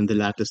game goes in the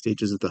latter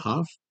stages of the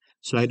half.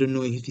 So I don't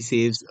know if he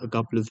saves a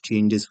couple of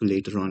changes for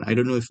later on. I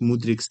don't know if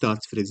Mudrik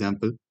starts, for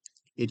example.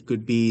 It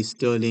could be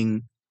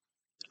Sterling,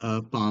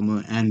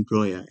 Palmer, and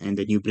Broya, and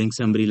then you bring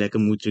somebody like a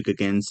Mudrik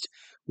against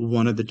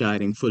one of the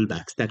tiring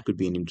fullbacks. That could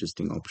be an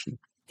interesting option.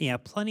 Yeah,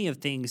 plenty of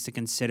things to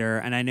consider.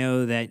 And I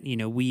know that,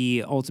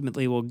 we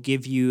ultimately will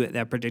give you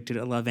that predicted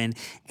 11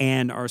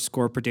 and our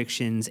score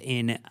predictions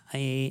in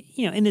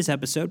this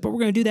episode, but we're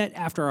going to do that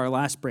after our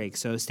last break.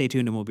 So stay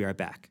tuned and we'll be right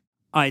back.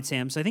 All right,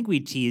 Sam. So I think we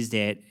teased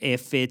it.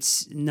 If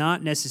it's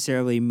not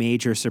necessarily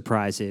major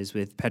surprises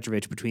with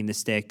Petrovic between the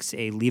sticks,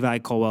 a Levi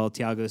Colwell,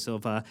 Thiago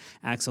Silva,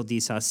 Axel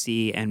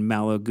Disasi, and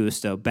Malo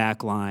Gusto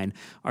back line,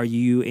 are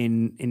you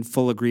in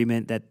full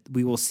agreement that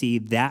we will see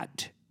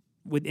that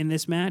within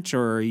this match,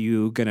 or are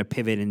you going to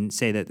pivot and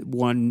say that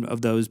one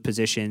of those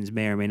positions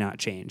may or may not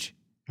change?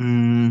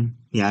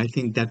 Yeah, I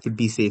think that would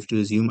be safe to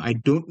assume. I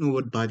don't know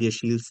what Badia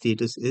Shield's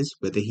status is,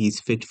 whether he's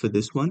fit for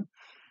this one.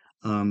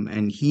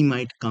 And he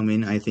might come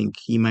in. I think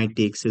he might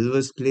take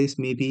Silva's place,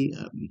 maybe.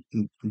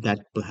 That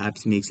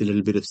perhaps makes a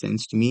little bit of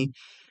sense to me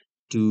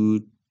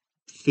to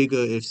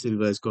figure if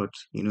Silva's got,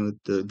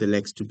 the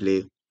legs to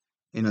play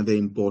another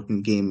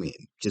important game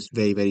just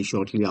very, very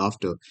shortly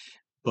after.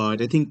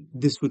 But I think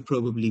this would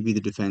probably be the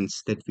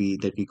defense that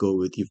we go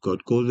with. You've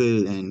got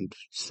Colville and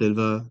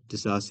Silva,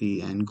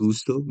 Disasi, and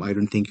Gusto. I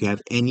don't think you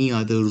have any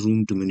other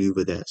room to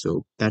maneuver there.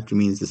 So that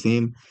remains the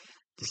same.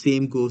 The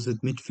same goes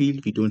with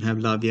midfield. We don't have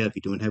Lavia,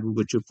 we don't have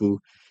Ugo Chupu,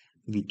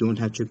 we don't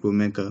have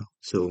Chukwuemeka.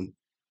 So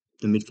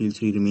the midfield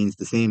three remains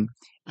the same.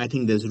 I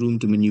think there's room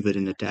to maneuver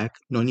in attack.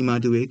 Noni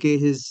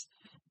Madueke has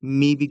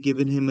maybe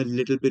given him a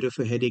little bit of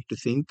a headache to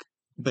think,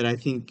 but I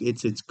think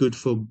it's good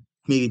for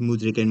maybe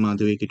Mudrik and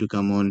Madueke to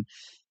come on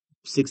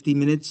 60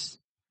 minutes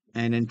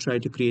and then try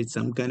to create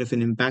some kind of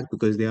an impact,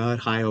 because they are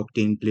high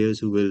octane players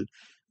who will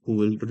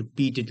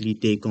repeatedly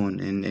take on.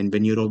 And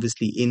when you're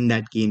obviously in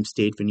that game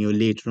state, when you're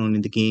later on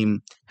in the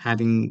game,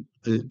 having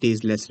a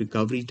day's less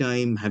recovery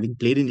time, having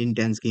played an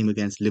intense game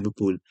against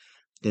Liverpool,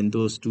 then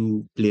those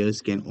two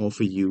players can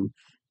offer you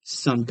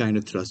some kind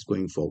of thrust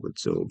going forward.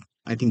 So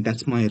I think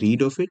that's my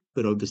read of it.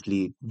 But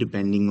obviously,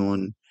 depending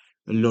on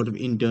a lot of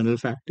internal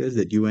factors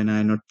that you and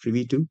I are not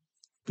privy to,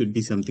 could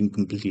be something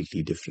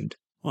completely different.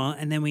 Well,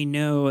 and then we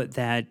know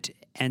that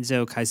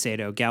Enzo,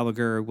 Caicedo,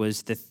 Gallagher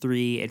was the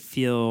three. It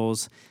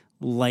feels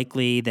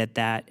likely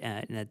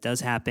that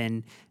does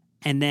happen.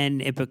 And then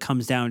it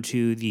comes down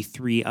to the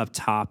three up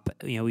top.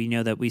 We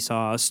know that we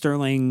saw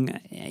Sterling,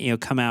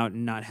 come out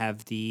and not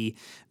have the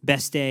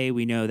best day.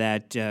 We know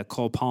that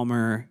Cole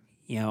Palmer,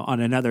 on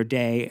another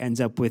day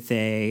ends up with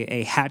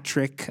a hat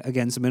trick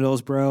against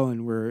Middlesbrough,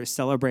 and we're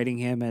celebrating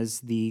him as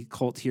the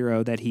cult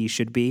hero that he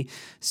should be.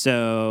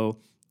 So,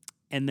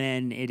 and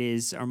then it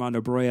is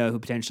Armando Broya who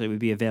potentially would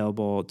be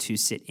available to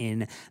sit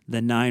in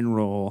the 9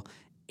 role.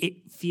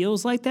 It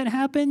feels like that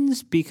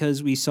happens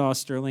because we saw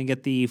Sterling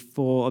get the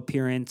full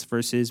appearance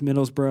versus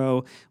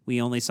Middlesbrough. We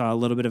only saw a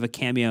little bit of a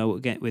cameo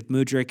with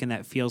Mudryk, and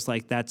that feels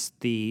like that's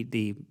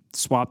the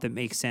swap that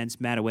makes sense.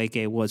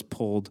 Madueke was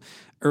pulled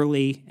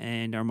early,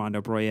 and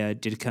Armando Broya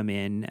did come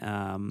in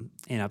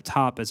and up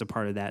top as a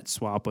part of that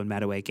swap when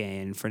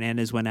Madueke and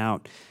Fernandez went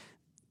out.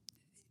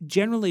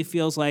 Generally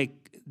feels like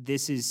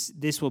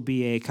this will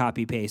be a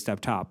copy paste up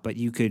top, but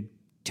you could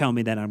tell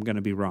me that I'm going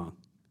to be wrong,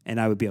 and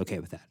I would be okay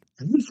with that.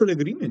 I'm in full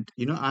agreement.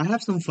 I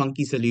have some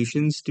funky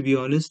solutions, to be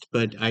honest,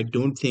 but I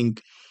don't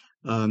think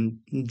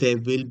there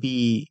will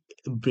be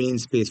brain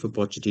space for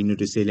Pochettino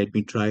to say, let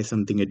me try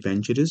something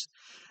adventurous.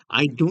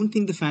 I don't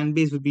think the fan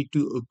base would be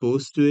too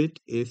opposed to it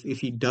if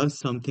he does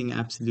something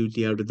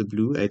absolutely out of the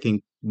blue. I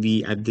think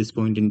at this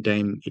point in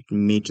time, it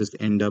may just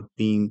end up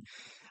being,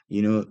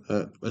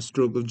 a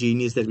stroke of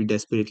genius that we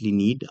desperately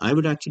need. I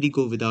would actually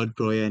go without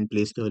Broya and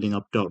play Sterling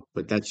up top,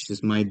 but that's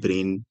just my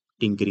brain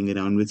tinkering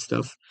around with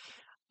stuff.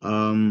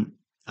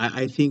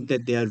 I think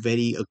that they are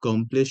very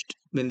accomplished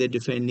when they're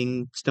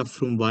defending stuff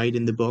from wide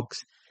in the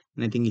box.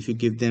 And I think if you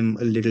give them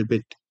a little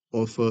bit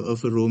of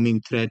a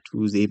roaming threat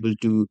who's able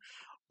to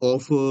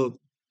offer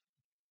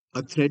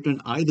a threat on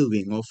either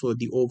wing, offer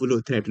the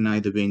overload threat on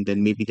either wing,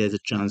 then maybe there's a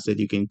chance that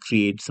you can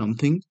create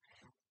something.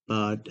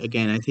 But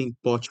again, I think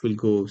Poch will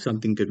go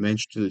something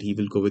conventional. He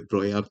will go with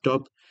Broy up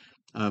top.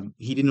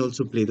 He didn't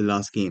also play the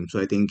last game,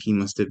 so I think he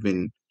must have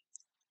been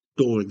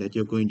told that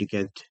you're going to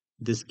get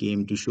this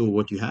game to show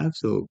what you have.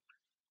 So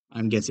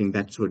I'm guessing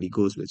that's what he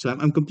goes with. So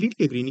I'm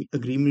completely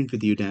agreement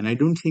with you, Dan. I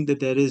don't think that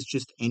there is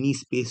just any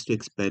space to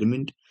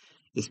experiment,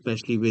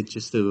 especially with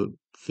just a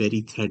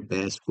very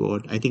threadbare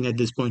squad. I think at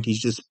this point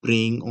he's just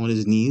praying on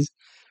his knees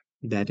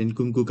that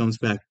Nkunku comes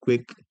back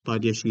quick,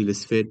 Badiashile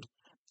is fit,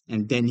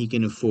 and then he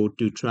can afford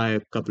to try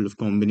a couple of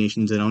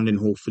combinations around and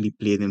hopefully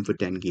play them for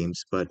 10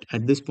 games. But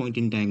at this point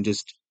in time,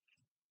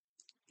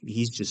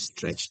 he's just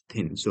stretched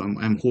thin. So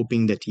I'm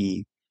hoping that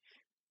he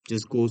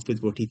just goes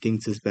with what he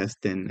thinks is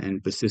best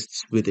and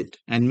persists with it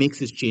and makes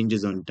his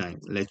changes on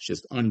time. Let's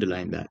just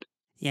underline that.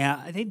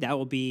 Yeah, I think that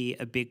will be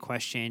a big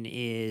question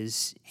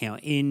is,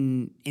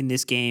 in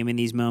this game, in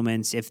these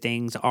moments, if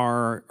things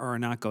are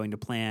not going to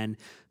plan,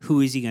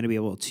 who is he going to be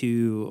able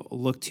to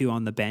look to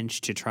on the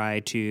bench to try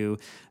to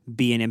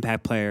be an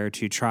impact player,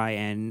 to try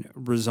and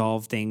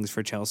resolve things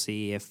for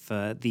Chelsea if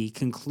the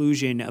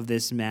conclusion of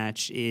this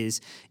match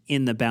is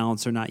in the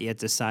balance or not yet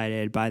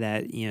decided by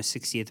that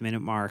 60th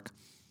minute mark.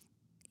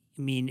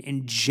 I mean,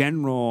 in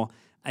general,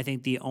 I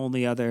think the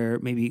only other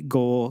maybe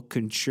goal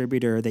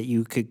contributor that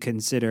you could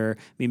consider,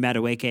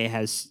 Madueke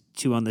has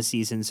 2 on the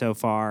season so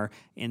far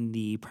in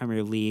the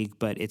Premier League,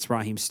 but it's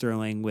Raheem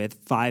Sterling with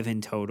 5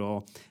 in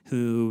total,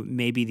 who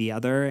may be the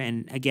other.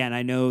 And again,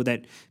 I know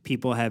that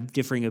people have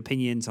differing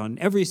opinions on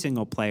every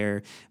single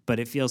player, but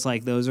it feels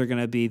like those are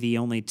going to be the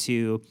only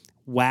 2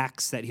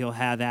 whacks that he'll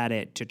have at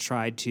it to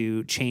try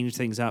to change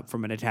things up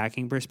from an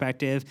attacking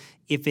perspective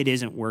if it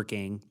isn't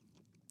working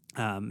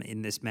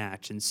in this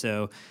match. And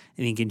so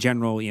I think in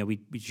general, to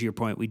your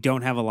point, we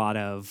don't have a lot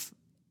of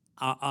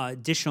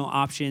additional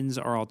options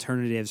or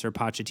alternatives for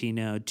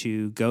Pochettino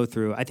to go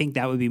through. I think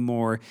that would be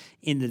more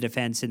in the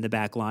defense, in the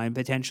back line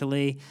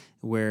potentially,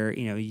 where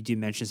you do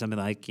mention something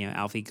like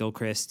Alfie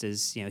Gilchrist,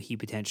 as he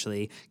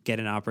potentially get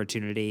an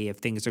opportunity if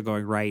things are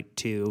going right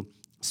to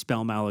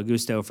spell Malo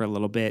Gusto for a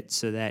little bit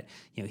so that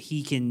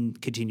he can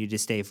continue to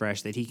stay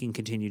fresh, that he can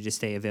continue to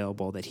stay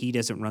available, that he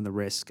doesn't run the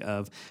risk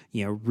of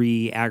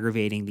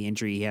re-aggravating the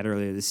injury he had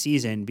earlier this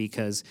season,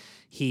 because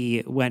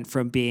he went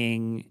from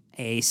being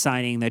a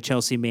signing that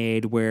Chelsea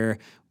made where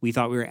we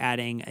thought we were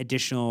adding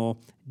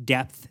additional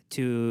depth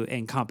to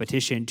and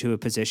competition to a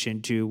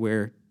position to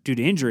where, due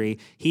to injury,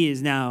 he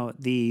is now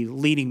the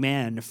leading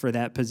man for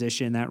that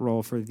position, that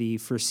role for the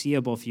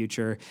foreseeable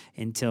future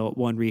until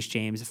Reece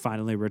James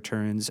finally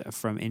returns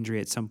from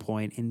injury at some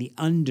point in the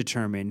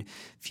undetermined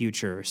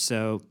future.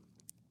 So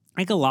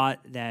I think a lot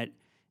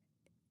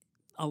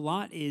a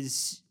lot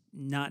is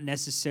not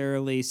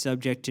necessarily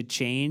subject to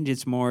change.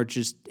 It's more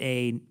just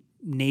a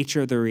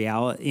nature of the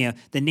reality,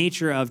 the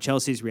nature of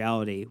Chelsea's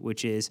reality,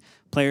 which is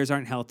players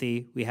aren't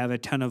healthy. We have a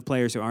ton of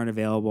players who aren't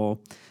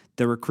available.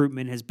 The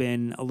recruitment has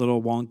been a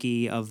little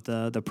wonky of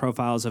the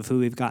profiles of who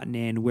we've gotten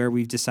in, where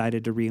we've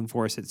decided to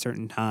reinforce at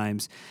certain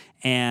times.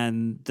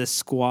 And the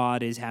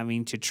squad is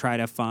having to try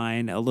to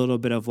find a little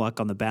bit of luck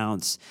on the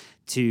bounce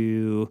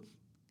to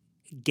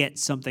get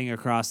something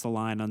across the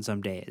line on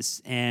some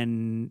days.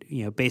 And,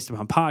 based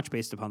upon Poch,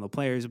 based upon the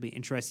players, it'll be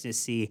interesting to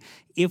see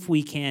if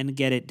we can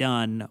get it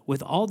done.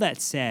 With all that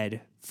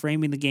said,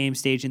 framing the game,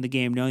 staging the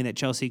game, knowing that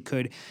Chelsea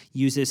could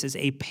use this as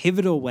a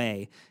pivotal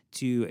way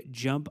to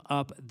jump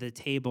up the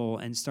table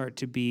and start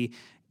to be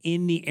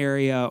in the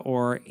area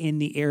or in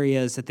the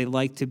areas that they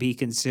like to be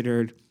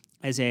considered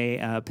as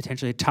a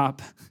potentially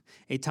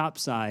a top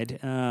side,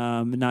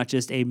 not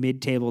just a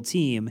mid-table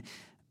team.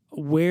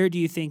 Where do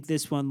you think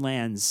this one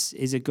lands?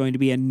 Is it going to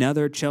be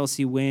another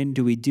Chelsea win?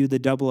 Do we do the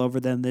double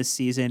over them this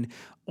season?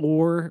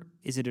 Or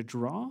is it a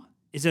draw?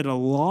 Is it a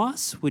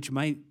loss, which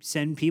might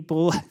send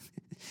people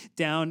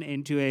down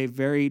into a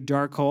very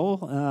dark hole?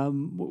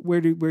 Where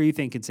are you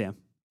thinking, Sam?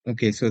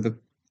 Okay, so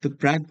the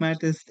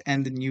pragmatist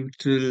and the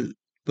neutral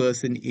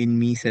person in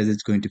me says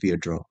it's going to be a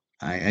draw.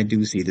 I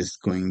do see this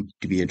going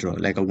to be a draw,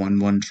 like a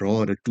 1-1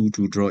 draw or a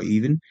 2-2 draw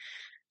even.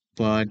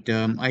 But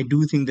I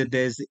do think that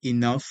there's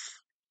enough,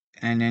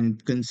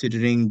 and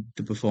considering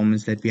the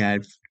performance that we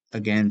had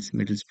against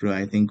Middlesbrough,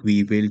 I think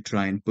we will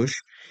try and push.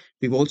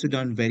 We've also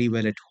done very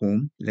well at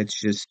home. Let's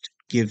just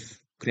give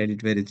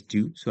credit where it's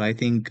due. So I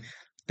think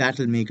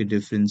that'll make a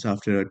difference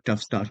after a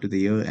tough start to the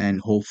year, and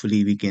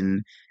hopefully we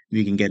can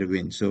get a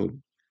win. So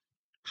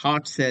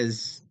heart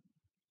says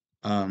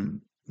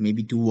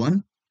maybe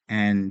 2-1,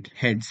 and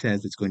head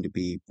says it's going to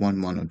be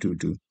 1-1 or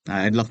 2-2.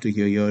 I'd love to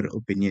hear your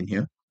opinion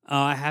here.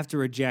 I have to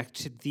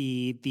reject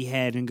the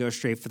head and go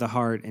straight for the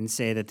heart and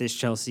say that this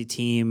Chelsea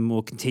team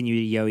will continue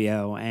to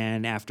yo-yo.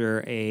 And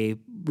after a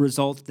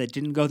result that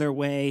didn't go their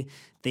way,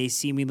 they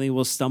seemingly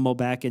will stumble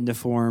back into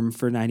form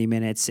for 90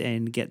 minutes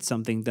and get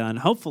something done.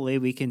 Hopefully,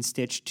 we can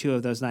stitch 2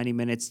 of those 90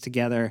 minutes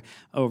together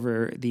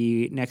over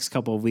the next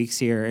couple of weeks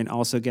here and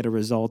also get a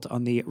result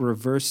on the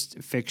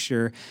reversed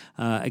fixture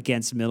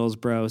against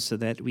Middlesbrough so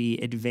that we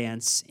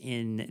advance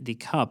in the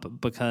Cup.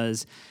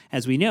 Because,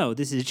 as we know,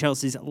 this is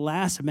Chelsea's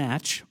last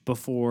match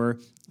before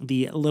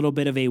the little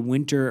bit of a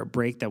winter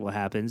break that will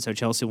happen. So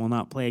Chelsea will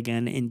not play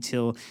again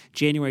until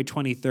January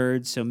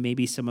 23rd. So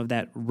maybe some of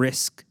that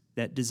risk,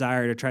 that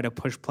desire to try to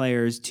push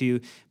players to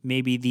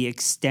maybe the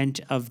extent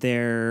of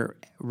their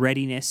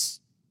readiness,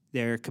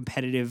 their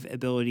competitive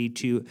ability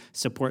to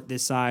support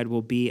this side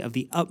will be of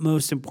the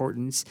utmost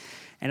importance.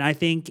 And I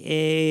think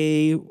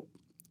a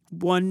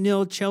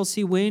 1-0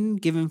 Chelsea win,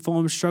 given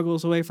Fulham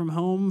struggles away from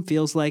home,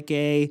 feels like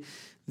a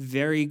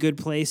very good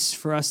place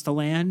for us to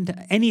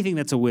land. Anything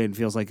that's a win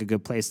feels like a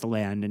good place to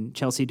land, and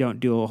Chelsea don't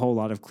do a whole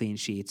lot of clean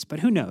sheets. But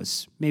who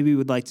knows? Maybe we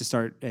would like to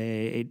start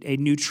a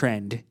new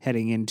trend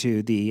heading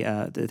into the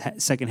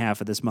second half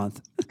of this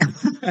month.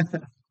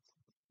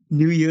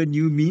 New year,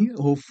 new me,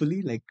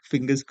 hopefully, like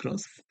fingers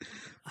crossed.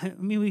 I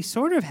mean, we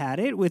sort of had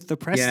it with the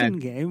Yeah, Preston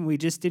game. We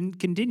just didn't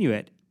continue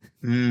it.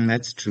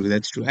 that's true.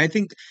 That's true. I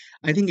think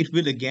it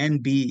will again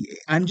be.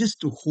 I'm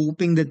just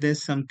hoping that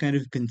there's some kind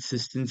of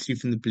consistency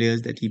from the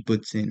players that he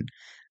puts in.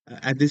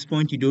 At this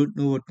point, you don't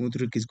know what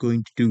Mudryk is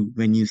going to do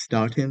when you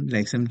start him.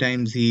 Like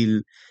sometimes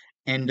he'll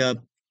end up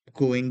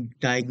going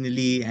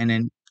diagonally and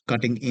then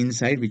cutting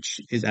inside,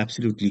 which is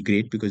absolutely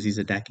great because he's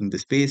attacking the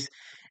space.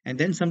 And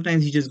then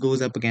sometimes he just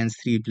goes up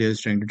against 3 players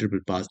trying to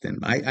dribble past them.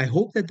 I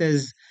hope that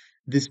there's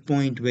this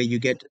point where you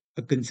get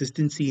a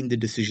consistency in the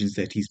decisions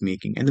that he's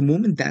making. And the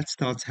moment that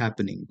starts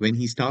happening, when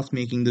he starts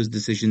making those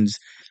decisions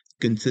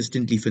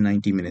consistently for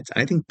 90 minutes,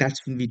 I think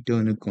that's when we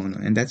turn a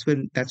corner. And that's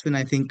when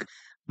I think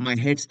my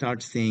head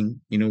starts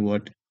saying, you know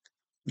what,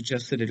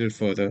 just a little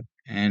further,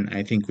 and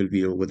I think we'll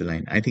be over the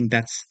line. I think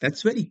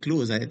that's very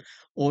close. I've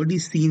already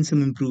seen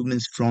some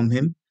improvements from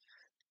him,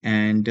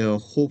 and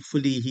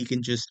hopefully he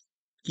can just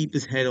keep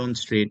his head on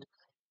straight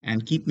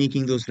and keep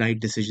making those right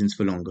decisions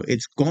for longer.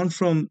 It's gone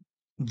from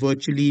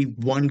virtually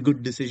one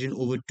good decision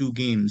over 2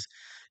 games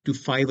to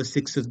 5 or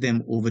 6 of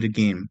them over a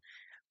game.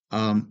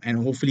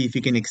 And hopefully, if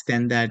we can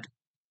extend that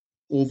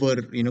over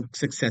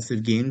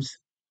successive games,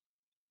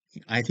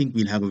 I think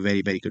we'll have a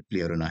very, very good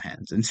player on our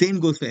hands. And same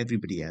goes for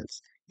everybody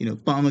else.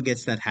 Palmer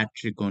gets that hat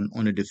trick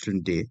on a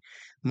different day.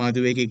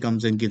 Madueke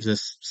comes and gives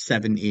us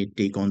 7, 8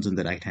 take-ons on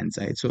the right-hand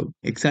side. So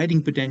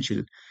exciting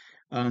potential.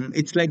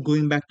 It's like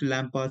going back to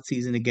Lampard's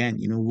season again,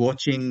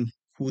 watching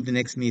who the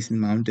next Mason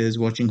Mount is,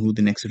 watching who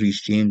the next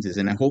Reece James is.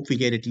 And I hope we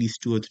get at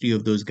least 2 or 3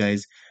 of those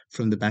guys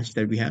from the batch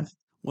that we have.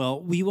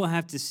 Well, we will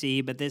have to see,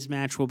 but this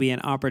match will be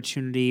an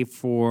opportunity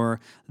for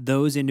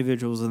those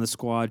individuals in the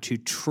squad to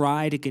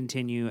try to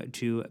continue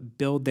to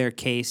build their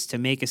case, to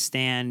make a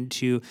stand,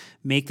 to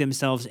make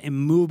themselves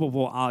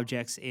immovable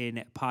objects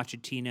in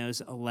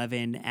Pochettino's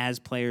 11 as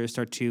players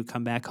start to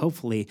come back,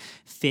 hopefully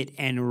fit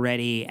and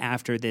ready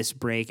after this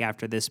break,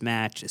 after this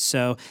match.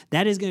 So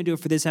that is going to do it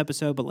for this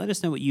episode, but let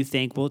us know what you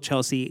think. Will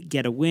Chelsea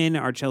get a win?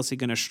 Are Chelsea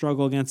going to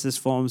struggle against this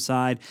Fulham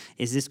side?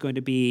 Is this going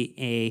to be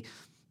a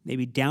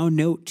maybe down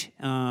note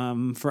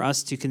for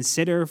us to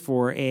consider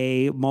for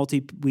a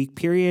multi-week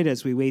period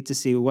as we wait to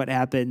see what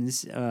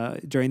happens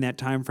during that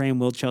time frame?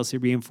 Will Chelsea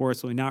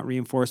reinforce? Will we not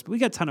reinforce? But we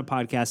got a ton of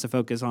podcasts to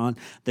focus on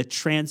the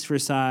transfer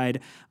side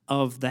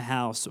of the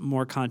house.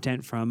 More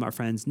content from our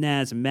friends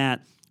Naz and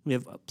Matt. We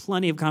have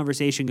plenty of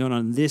conversation going on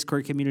in the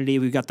Discord community.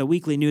 We've got the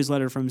weekly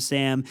newsletter from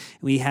Sam.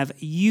 We have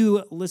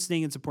you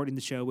listening and supporting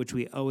the show, which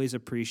we always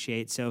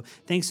appreciate. So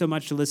thanks so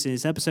much for listening to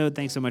this episode.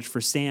 Thanks so much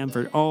for Sam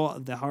for all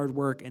of the hard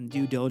work and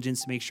due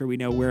diligence to make sure we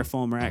know where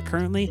Fulham are at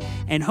currently.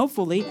 And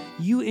hopefully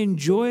you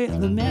enjoy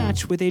the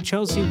match with a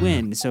Chelsea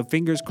win. So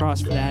fingers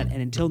crossed for that. And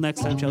until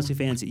next time, Chelsea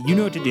fans, you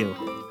know what to do.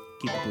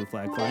 Keep the blue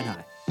flag flying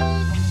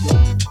high.